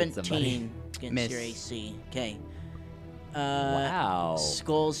finally hit somebody. 17 against Miss. your AC. Okay. Wow.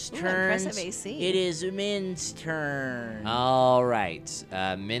 Skull's Ooh, turn. impressive AC. It is Min's turn. All right.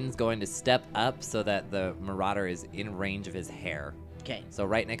 Min's going to step up so that the Marauder is in range of his hair. Okay. So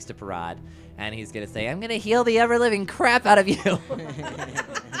right next to Parad. And he's going to say, I'm going to heal the ever-living crap out of you.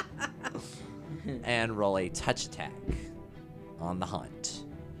 And roll a touch attack on the hunt.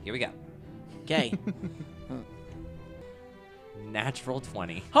 Here we go. Okay. Natural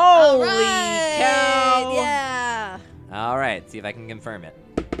 20. Holy Right, cow! Yeah. All right, see if I can confirm it.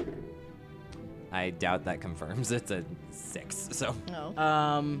 I doubt that confirms. It's a 6, so No.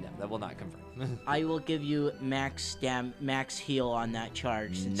 Um, no, that will not confirm. I will give you max heal on that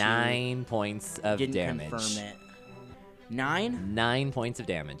charge. since you 9 points of didn't damage. confirm it. 9? 9 points of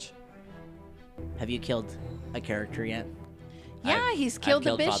damage. Have you killed a character yet? Yeah, he's killed the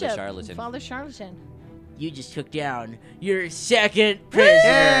killed Father bishop. Charlatan. Father Charlatan. You just took down your second prisoner.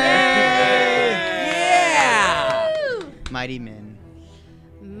 Yeah! Woo! Mighty Min.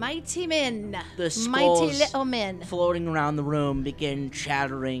 Mighty men. The Mighty skulls little men. floating around the room begin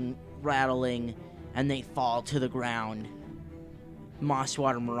chattering, rattling, and they fall to the ground.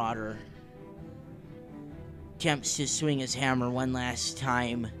 Mosswater Marauder attempts to swing his hammer one last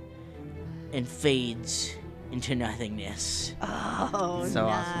time and fades into nothingness. Oh, So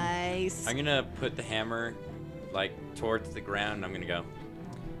awesome. nice. I'm gonna put the hammer, like, towards the ground, and I'm gonna go,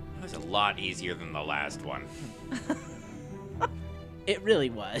 that was a lot easier than the last one. It really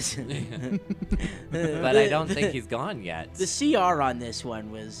was. But I don't think he's gone yet. The CR on this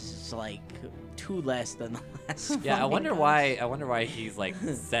one was like 2 less than the last one. Yeah, I wonder why he's like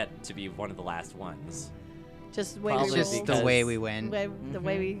set to be one of the last ones. Just the way Probably we It's just rolled. the because- way we win. The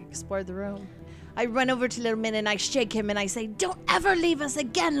way we explored the room. I run over to little Min and I shake him and I say, "Don't ever leave us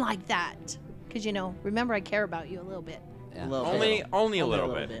again like that." Because, remember I care about you a little bit. Yeah. Only a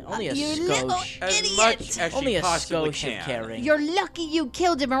little bit. Only a You little skosh. As idiot. much as Only she a possibly skosh can. of caring. You're lucky you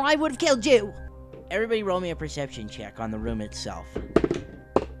killed him or I would have killed you. Everybody roll me a perception check on the room itself.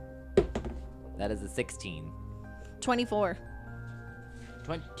 That is a 16. 24.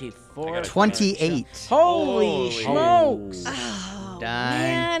 24. I got a 28. Holy Holy. smokes! Oh, Dang.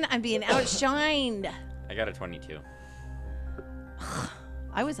 man, I'm being outshined. I got a 22.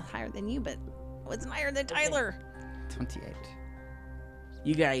 I was higher than you, but I wasn't higher than Tyler. 28.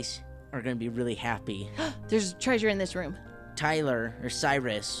 You guys are gonna be really happy. There's treasure in this room. Tyler, or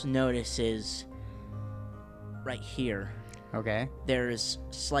Cyrus, notices right here Okay. there's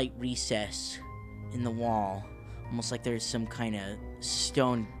slight recess in the wall, almost like there's some kind of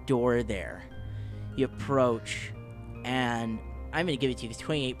stone door there. You approach, and I'm gonna give it to you because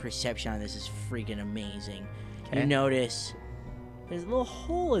 28 perception on this is freaking amazing. You Okay. notice there's a little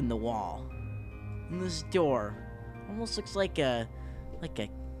hole in the wall, in this door, almost looks like a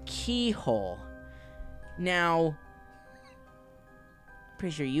keyhole. Now,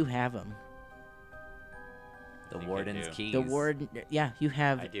 pretty sure you have them. The think I warden's do. keys. The warden, yeah, you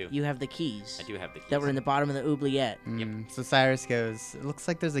have. I do. You have the keys. I do have the keys. That were in the bottom of the oubliette. So Cyrus goes, "It looks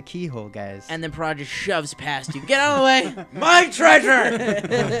like there's a keyhole, guys." And then Parad just shoves past you. Get out of the way! My treasure!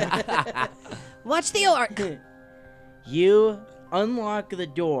 Watch the orc. You unlock the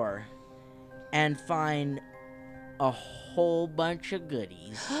door and find a whole bunch of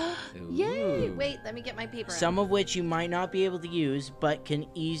goodies. Yay! Ooh. Wait, let me get my paper. Some of which you might not be able to use, but can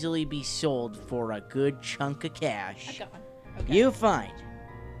easily be sold for a good chunk of I've cash. got one. Okay. You find,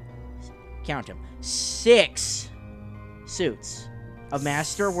 count them, 6 suits of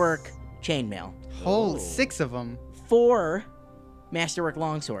masterwork chainmail, Whole Oh. 6 of them. 4 masterwork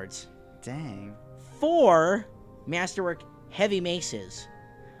longswords, Dang. 4 masterwork heavy maces,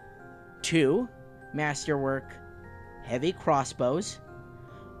 2 masterwork heavy crossbows,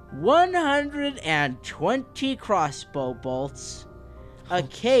 120 crossbow bolts, a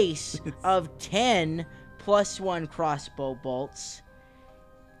case of 10 +1 crossbow bolts,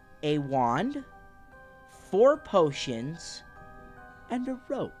 a wand, 4 potions, and a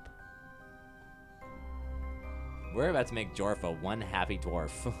rope. We're about to make Jorfa one happy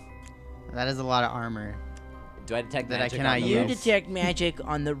dwarf. That is a lot of armor. Do I detect That I magic cannot on the You rope? detect magic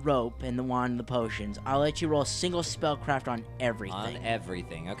on the rope and the wand and the potions. I'll let you roll single spellcraft on everything. On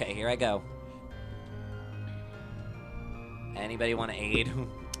everything. Okay, here I go. Anybody want to aid?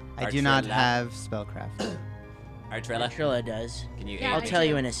 I do not Artrilla? have spellcraft. Artrilla, Trilla does. can you Yeah, I'll aid? tell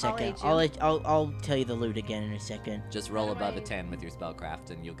you do. in a I'll second. aid you. I'll tell you the loot again in a second. Just roll By the above a way- 10 with your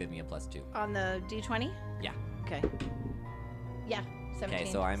spellcraft, and you'll give me a +2. On the D20? Yeah. Okay. Yeah, 17.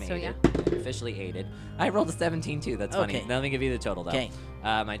 Okay, so I'm So, aided. I'm officially aided. I rolled a 17 too. That's funny. Okay. Let me give you the total though. Okay.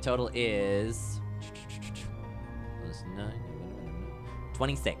 My total is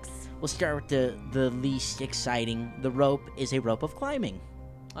 26. We'll start with the least exciting. The rope is a rope of climbing.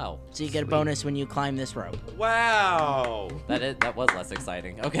 Oh. So you get a sweet. bonus when you climb this rope. Wow. That was less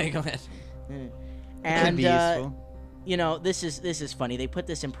exciting. Okay, go ahead. And Could be useful. this is funny. They put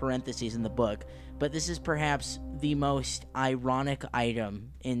this in parentheses in the book, but this is perhaps the most ironic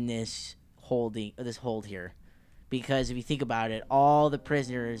item in this hold here, because if you think about it, all the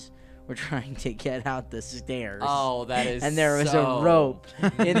prisoners were trying to get out the stairs. Oh, that is and there was so a rope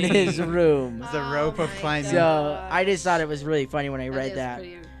in his room. It's a rope of climbing. So I just thought it was really funny when I read is that.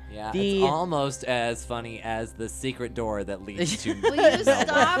 pretty- Yeah, The- it's almost as funny as the secret door that leads to. Will you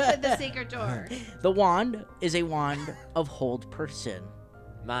stop at the secret door? The wand is a wand of hold person,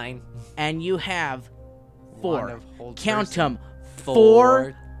 Mine. and you have Wand 4. of hold Count person. them.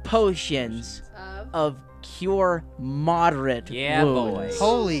 4 potions Of of cure moderate Yeah, wounds. boy.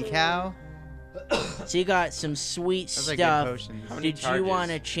 Holy cow. So you got some sweet Those are good stuff. potions. How many Did you charges? want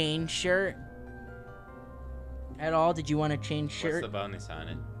to change shirt at all? Did you want to change What's shirt? the bonus on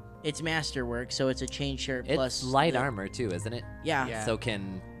it? It's masterwork, so it's a chain shirt It's plus light the- armor too, isn't it? Yeah. Yeah. So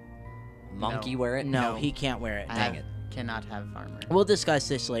can Monkey No. wear it? No, No. he can't wear it. I Dang it. cannot have armor. We'll discuss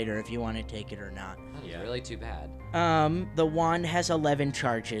this later if you want to take it or not. That is Yeah. really too bad. The wand has 11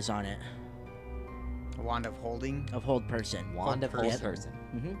 charges on it A wand of holding. of hold person. Wand of Yep. hold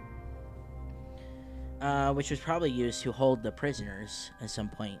person. Which was probably used to hold the prisoners at some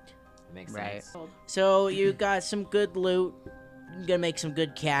point. Makes Right. sense. So you got some good loot. You're gonna make some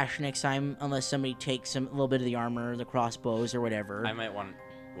good cash next time, unless somebody takes a little bit of the armor, the crossbows, or whatever. I might want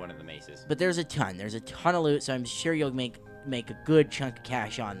one of the maces. But there's a ton. There's a ton of loot, so I'm sure you'll make a good chunk of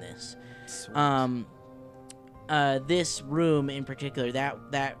cash on this. Sweet. this room in particular,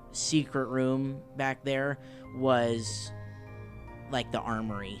 that secret room back there was like the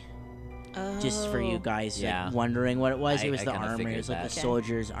armory. Just for you guys Yeah. like, wondering what it was, I- it was I the kinda armory. It figured was like that. the Okay.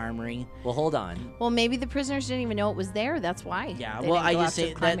 soldiers' armory. Well, hold on. Well, maybe the prisoners didn't even know it was there. That's why. Yeah. They Well, didn't I go just after say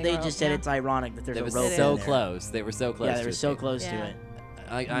the that climbing they rope, just said yeah. it's ironic that there's It a was rope. so in there. close. They were so close. Yeah, they to were so escape. close to Yeah.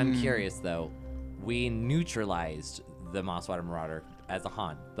 it. I'm curious though. We neutralized the Mosswater Marauder as a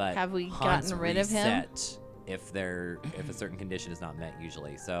haunt, but Have we haunts gotten rid of him? reset if a certain condition is not met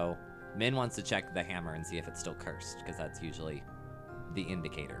usually. So Min wants to check the hammer and see if it's still cursed because that's usually the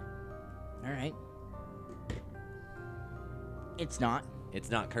indicator. All right. It's not. It's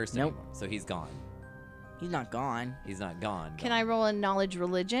not cursed Nope. anymore, so he's gone. He's not gone. He's not gone. Can I roll a knowledge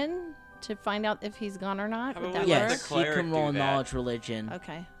religion to find out if he's gone or not? How Would about that we let work? the Yes, you cleric can roll do a that? knowledge religion.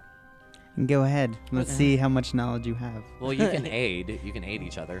 Okay. Go ahead. Let's see how much knowledge you have. Well, you can aid. You can aid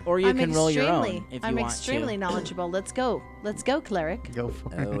each other. Or you I'm can roll your extremely- own if you I'm want extremely to. knowledgeable. Let's go. Let's go, cleric. Go for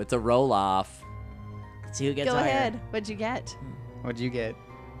Oh, it. it's a roll off. Let's see who gets Go higher. ahead. What'd you get? What'd you get?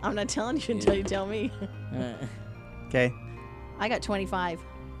 I'm not telling you until you tell me. Okay. I got 25.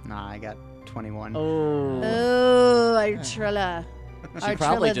 Nah, I got 21. Oh. Oh, Artrilla. She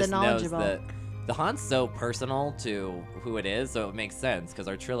probably Artrilla the just knows knowledgeable. that the haunt's so personal to who it is, so it makes sense because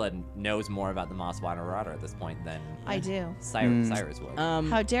Artrilla knows more about the Mosswater Marauder at this point than I do. Cyrus would.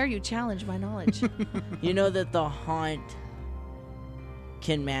 How dare you challenge my knowledge? You know that the haunt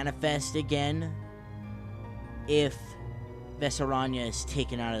can manifest again if Vesaranya is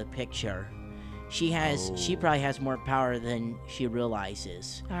taken out of the picture. She probably has more power than she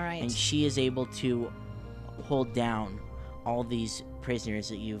realizes. All right. And she is able to hold down all these prisoners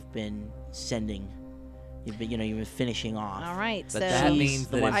that you've been sending. You've been finishing off. All right. But So that She's means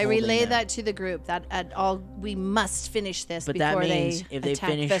the that one if- I holding relay them. that to the group. That at all we must finish this But before that means they if they attack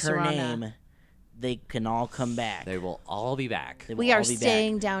finish her Vesarana. name, they can all come back. They will all be back. They will We are all be back.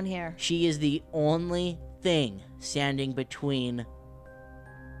 staying down here. She is the only thing standing between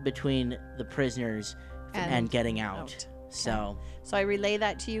the prisoners and getting out. So So I relay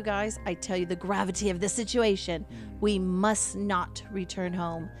that to you guys. I tell you the gravity of the situation. We must not return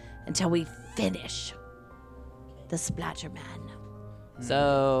home until we finish the Splatterman.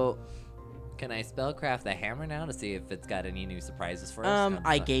 So, can I spellcraft the hammer now to see if it's got any new surprises for us?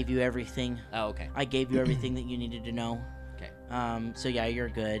 I gave you everything. Oh, okay. I gave you everything that you needed to know. Okay. So yeah, you're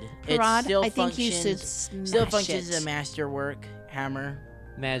good. Parad, it still I think you should functions. smash Still functions it. as a masterwork hammer.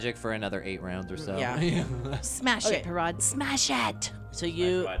 Magic for another 8 rounds or so. Yeah. Smash Okay. it, Parad. Smash it. So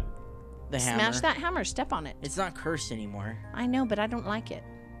you, Like the hammer. Smash that hammer. Step on it. It's not cursed anymore. I know, but I don't like it.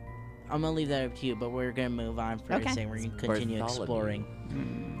 I'm gonna leave that up to you, but we're gonna move on for Okay. a second. We're gonna continue Bartholomew.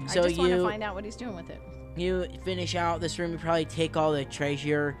 exploring. I So just want to you find out what he's doing with it. you finish out this room. You probably take all the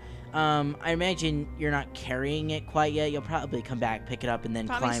treasure. I imagine you're not carrying it quite yet. You'll probably come back, pick it up, and then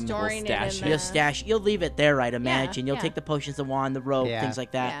Probably climb. storing it stash in it. the... You'll leave it there, I'd imagine. You'll yeah. take the potions, the wand, the rope, Yeah. things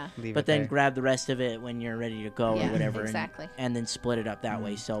like that. Yeah. Leave But it then there. grab the rest of it when you're ready to go Yeah, or whatever. exactly. And then split it up that Mm.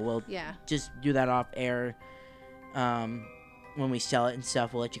 way. So we'll Yeah. just do that off air. When we sell it and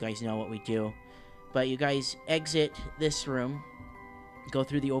stuff, we'll let you guys know what we do. But you guys exit this room, go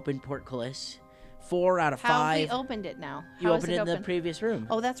through the open portcullis. 4 out of How have 5. we opened it now? You How is opened it in the open? previous room.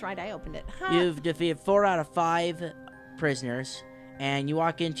 Oh, that's right. I opened it. Huh. You've defeated 4 out of 5 prisoners, and you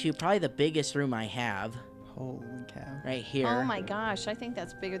walk into probably the biggest room I have Holy cow. right here. Oh my gosh. I think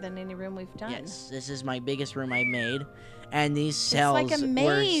that's bigger than any room we've done. Yes, this is my biggest room I made, and these It's cells like a were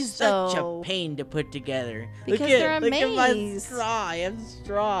maze, such though. a pain to put together. Because look they're a look at my maze. straw. I have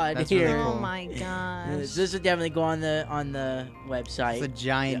straw in That's here. really Oh cool. my gosh. This would definitely go on the website. It's a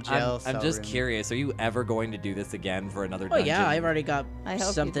giant gel I'm cell just room. curious. Are you ever going to do this again for another Oh dungeon? yeah, I've already got I hope you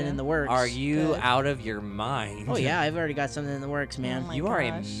something do. in the works. Are you Good. out of your mind? Oh yeah, I've already got something in the works, man. Oh my You are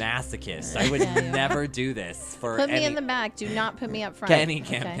a gosh. masochist. I would Yeah, you are. never do this for Put any, me in the back. Do not put me up front. any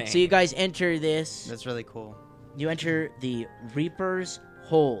Okay. campaign. So you guys enter this. That's really cool. You enter the Reaper's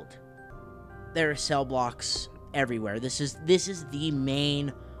Hold. There are cell blocks everywhere. This is the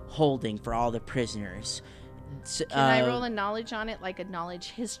main holding for all the prisoners. Can I roll a knowledge on it, like a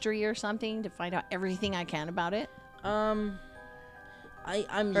knowledge history or something, to find out everything I can about it? I'm.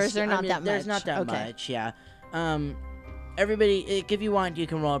 Or is there not that There's much? not that Okay. much. Yeah. Everybody, if you want, you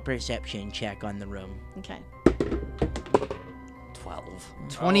can roll a perception check on the room. Okay. 12.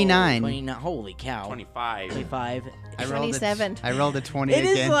 29. 29. Holy cow. 25. 25. I rolled 27. I rolled a 20 It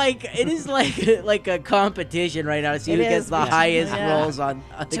is again. like a competition right now to see It who gets is, the yeah. highest Yeah. rolls on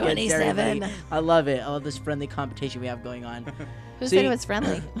against 27. everybody. I love it. I love this friendly competition we have going on. Who See- said it was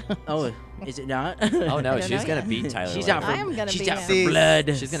friendly? Oh, Is it not? Oh no, don't she's know gonna yet. beat Tyler. She's later. out for, I am gonna she's be out him. for See, blood.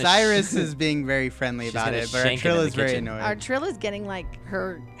 She's gonna Cyrus is being very friendly She's about gonna it, but shank him in the Artrilla's very kitchen. annoyed. Artrilla's getting like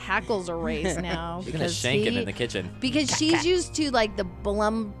her hackles are raised now She's gonna because shank him in the kitchen. because she's used to like the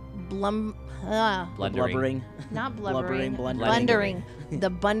blum Blundering. not Blubbering, blubbering, blundering. the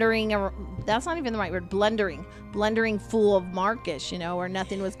blundering. That's not even the right word. Blundering fool of Marcus. You know, where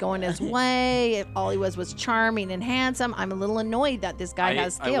nothing was going his way. All he was charming and handsome. I'm a little annoyed that this guy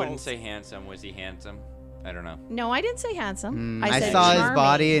has skills. I wouldn't say handsome. Was he handsome? I don't know. No, I didn't say handsome. I said saw his charming.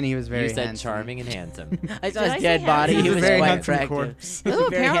 body and he was very You said handsome. charming and handsome. I saw Did I his say dead body. handsome? He was Very quite handsome attractive. corpse. Ooh,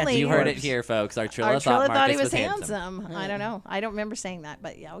 Very apparently You heard it corpse. here, folks. Artrilla Artrilla thought thought he Marcus was handsome. handsome. I don't know. I don't remember saying that,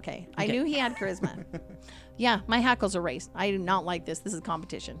 but yeah, okay. I Okay. knew he had charisma. Yeah, my hackles are raised. I do not like this. This is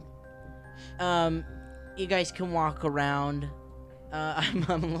competition. You guys can walk around. I'm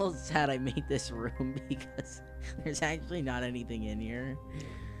a little sad I made this room because there's actually not anything in here.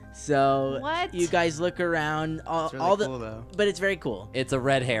 So What? you guys look around. All, It's really all the, cool though. but it's very cool. It's a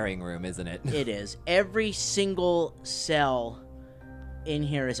red herring room, isn't it? It is. Every single cell in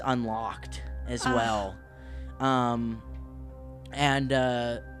here is unlocked as well. And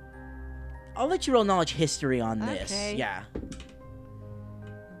I'll let you roll knowledge history on this. Okay. Yeah.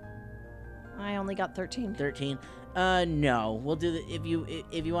 I only got 13. 13. No. We'll do the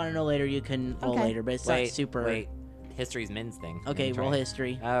if you want to know later, you can roll Okay. later, but it's Wait, not super. Wait. History's Min's thing. Okay, Let me roll try.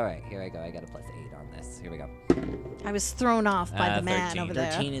 history. All right, here I go. I got a +8 on this. Here we go. I was thrown off by the man 13. over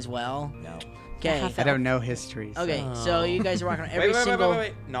there. 13 as well. No. Okay. I don't know history. So. Okay, so you guys are walking around every Wait, wait, single.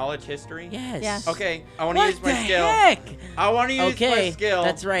 wait. Knowledge history? Yes. Yeah. Okay, I want to What use my the skill. heck? I want to use my Okay, skill.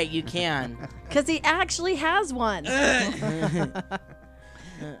 that's right. You can. Because he actually has one.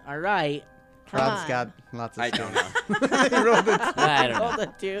 All right. Rod's on. got lots of I skills. don't know. He rolled a I don't Rolled know.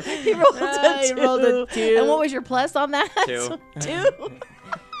 a 2. He rolled a He rolled a 2. And what was your plus on that? 2. 2?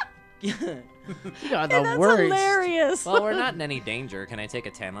 You got And the that's worst. hilarious. Well, we're not in any danger. Can I take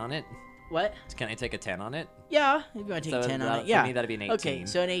a 10 on it? What? Can I take a 10 on it? Yeah, if you want to take So a 10 on that- it. for Yeah. me, that'd be an Okay, 18.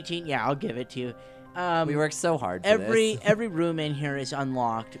 so an 18. Yeah, I'll give it to you. We worked so hard for every this. every room in here is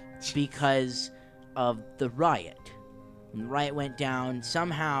unlocked because of the riot. When the riot went down,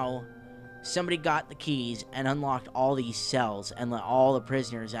 somehow somebody got the keys and unlocked all these cells and let all the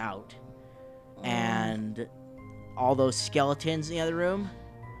prisoners out. And all those skeletons in the other room,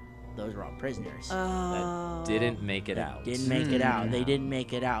 those were all prisoners. Oh. Didn't make it out. Didn't make it out. They didn't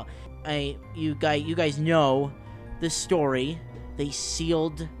make it out. You guys know the story. They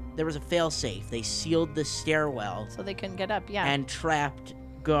sealed. There was a failsafe. They sealed the stairwell So they couldn't get up, yeah. and trapped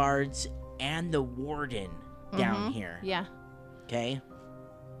guards and the warden down here. Yeah. Okay.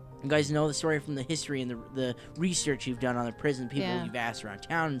 You guys know the story from the history and the research you've done on the prison people Yeah. you've asked around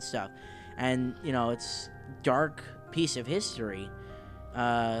town and stuff, and you know it's dark piece of history.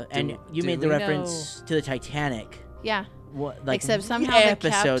 And you do made the we reference to the Titanic. Yeah. What, like Except somehow the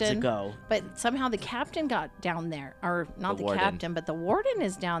episodes captain- ago, But somehow the captain got down there. Or not The the, warden. captain, but the warden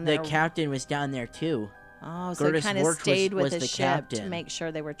is down the there. captain was down there too. Oh, so Gertis he kind of Vorch stayed was with the, the ship to captain. make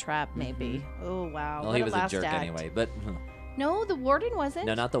sure they were trapped, maybe. Oh, wow. Well, what he was a last jerk act. anyway. But No, the warden wasn't.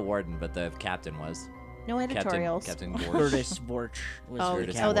 no, not the warden, but the captain was. No editorials. Captain Gorge. Curtis Vorch was Oh, the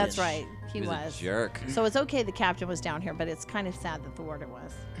Curtis captain. oh, that's Vorch. right. He was was. a jerk. So it's okay the captain was down here, but it's kind of sad that the warden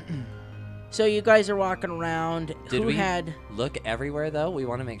was. So you guys are walking around. Did Who we had? look everywhere though? We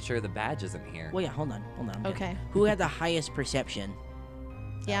want to make sure the badge isn't here. Well, yeah. Hold on. I'm getting- Okay. Who had the highest perception?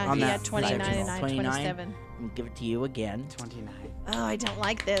 Yeah, On he that had 29 perception and roll. I 29? 27. I'm gonna give it to you again. 29. Oh, I don't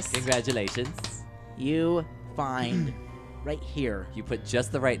like this. Congratulations. You find right here, You put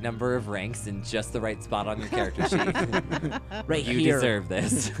just the right number of ranks in just the right spot on your character sheet. right You here. deserve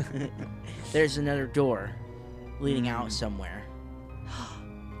this. There's another door leading out somewhere.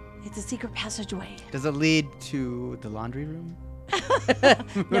 It's a secret passageway. Does it lead to the laundry room?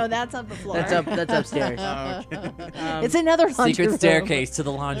 No, that's up the floor. That's upstairs. It's another laundry Secret room. staircase to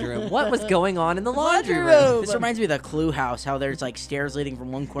the laundry room. What was going on in the laundry room? This reminds me of the Clue House. How there's like stairs leading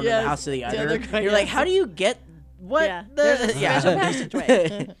from one corner of Yes, the house to the the other. other corner, You're like, yes. how do you get what? Yeah, there's a special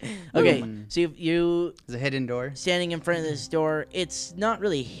passageway. Okay, so you Is it a hidden door? standing in front of this door. It's not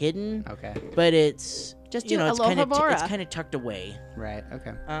really hidden, Okay. but it's Just you do know it's Aloha kind of Bora. it's kind of tucked away. Right.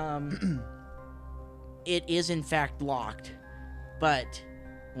 Okay. It is in fact locked, but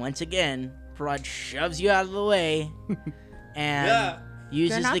once again, Parad shoves you out of the way and Yeah.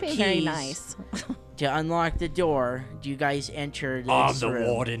 uses You're not the being keys very nice. to unlock the door. Do you guys enter this room?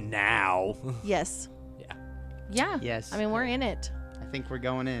 warden now. Yes. Yeah. Yeah. Yes. I mean, we're in it. I think we're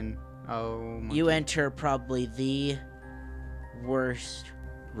going in. Oh. You monkey. enter probably the worst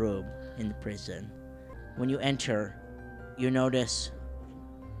room in the prison. When you enter, you notice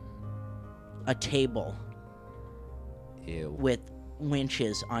a table Ew. with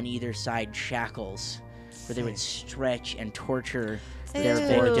winches on either side, shackles, where they would stretch and torture their Ew.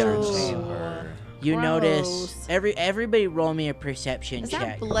 victims. Chamber. You notice Gross. everybody roll me a perception Is check.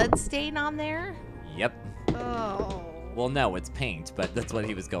 that blood stain on there? Yep. Oh. Well, no, it's paint, but that's what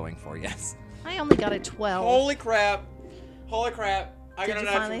he was going for. Yes. I only got a 12. Holy crap! Holy crap! I Did got a you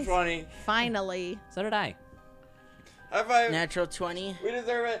natural finally- 20. Finally. So did I. High five. Natural 20. We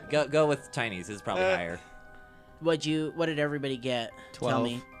deserve it. Go with Chinese. It's probably higher. What did everybody get? Tell 12.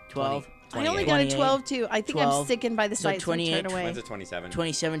 me. 12. I only got a 28. 12 too. I think 12. I'm sickened by the So sight, so 28. turn away. Mine's a 27.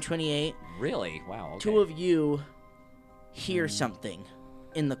 27, 28. Really? Wow. Okay. Two of you hear something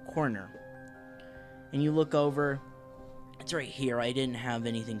in the corner. And you look over. It's right here. I didn't have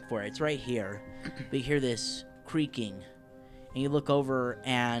anything for it. It's right here. But you hear this creaking. And you look over,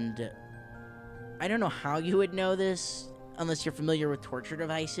 and I don't know how you would know this unless you're familiar with torture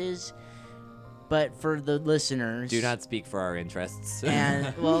devices. But for the listeners. Do not speak for our interests.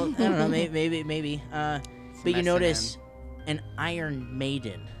 And, well, I don't know. Maybe. But you S&M. notice an Iron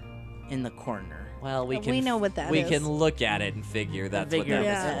Maiden in the corner. well, we We can. know what that we is. can look at it and figure that's Figure- what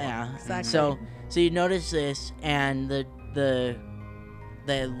that Yeah. was. yeah. Exactly. So you notice this, and the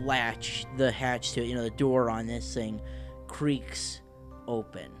latch, the hatch to it, the door on this thing, creaks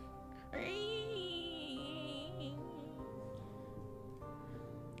open.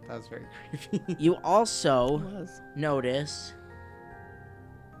 That was very creepy. You also Was. notice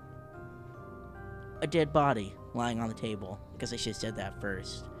a dead body lying on the table. Because I should have said that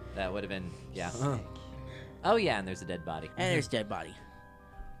first. That would have been. Yeah. Oh yeah, and there's a dead body. And there's a dead body.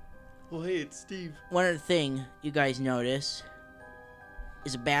 Well, hey, it's Steve. One other thing you guys notice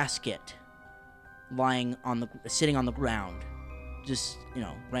is a basket sitting on the ground, just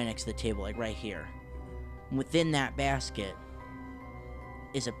right next to the table, like right here. And within that basket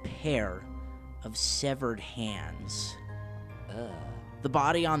is a pair of severed hands. Ugh. The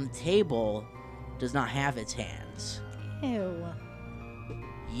body on the table does not have its hands. Ew.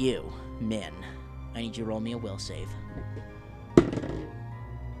 You, Min, I need you to roll me a will save.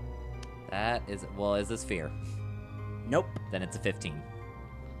 That is. Well, is this fear? Nope. Then it's a 15.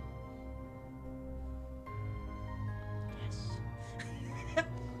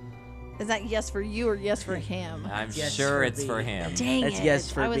 Is that yes for you or yes for him? I'm Yes sure for it's for me. him. Dang That's it.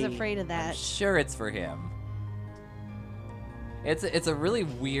 yes for I was me. afraid of I'm that. sure it's for him. It's a really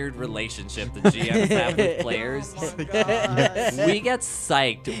weird relationship the GMs have with players. Oh my gosh. We get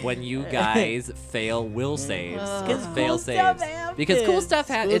psyched when you guys fail will saves or Because fail cool saves stuff because cool happens. stuff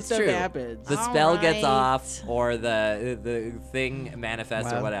Cool happens. It's stuff true. happens. The All spell gets right. off or the thing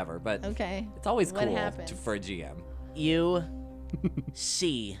manifests or Well. whatever, but Okay. it's always What cool happens? for a GM. You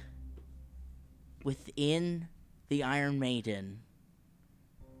see within the Iron Maiden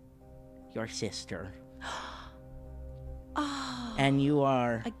your sister. Oh. And you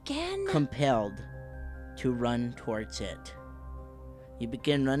are Again? compelled to run towards it. You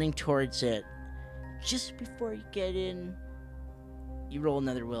begin running towards it. Just before you get in, you roll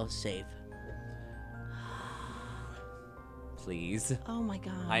another will save. Please. Oh my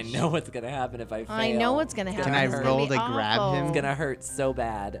gosh. I know what's gonna happen if I fail. I know what's gonna happen. Can I It's gonna roll be to grab awful. him? It's gonna hurt so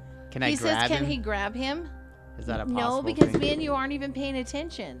bad. Can I He grab says, can him? he grab him? Is that a possible No, because thing? me and you aren't even paying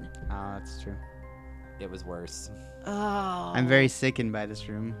attention. Oh, that's true. It was worse. Oh. I'm very sickened by this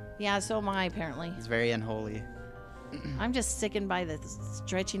room. Yeah, so am I, apparently. It's very unholy. I'm just sickened by the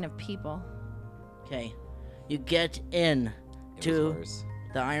stretching of people. Okay. You get in It to was worse.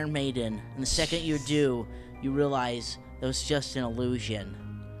 the Iron Maiden, and the second you do, you realize that was just an illusion.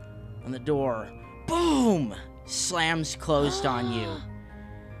 And the door, boom, slams closed on you.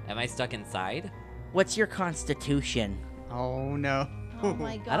 Am I stuck inside? What's your constitution? Oh no. Oh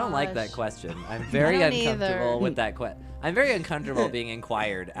my gosh. I don't like that question. I'm very don't uncomfortable either. with that question. I'm very uncomfortable being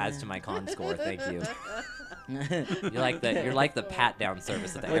inquired as to my con score. Thank you. You're like the pat down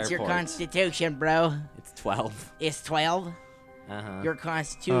service at the What's your airport. constitution, bro? It's 12. It's 12. Uh-huh. Your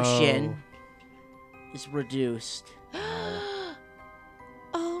constitution is reduced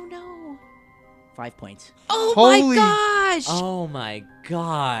Oh no. 5 points. Oh Holy- my gosh. Oh my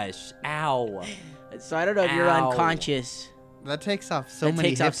gosh. Ow. So I don't know if you're Ow. unconscious. That takes off so That many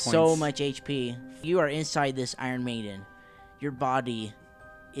takes hit off points. so much HP. You are inside this Iron Maiden. Your body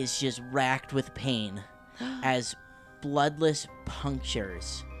is just racked with pain as bloodless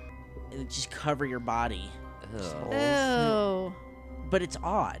punctures just cover your body. Ugh. Oh. But it's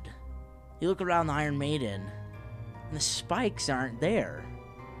odd. You look around the Iron Maiden, and the spikes aren't there.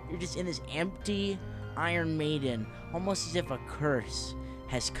 You're just in this empty Iron Maiden, almost as if a curse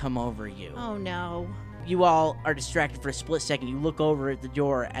has come over you. Oh no. you all are distracted for a split second. You look over at the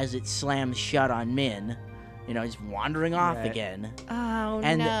door as it slams shut on Min. You know, he's wandering off Right. again. Oh,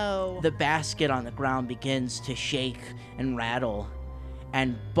 And no. the basket on the ground begins to shake and rattle,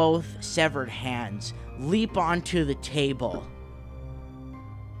 and both severed hands leap onto the table.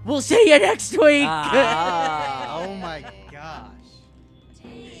 We'll see you next week! Ah. Oh my gosh.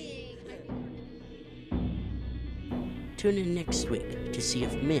 Tune in next week to see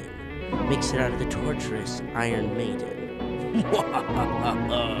if Min makes it out of the torturous Iron Maiden.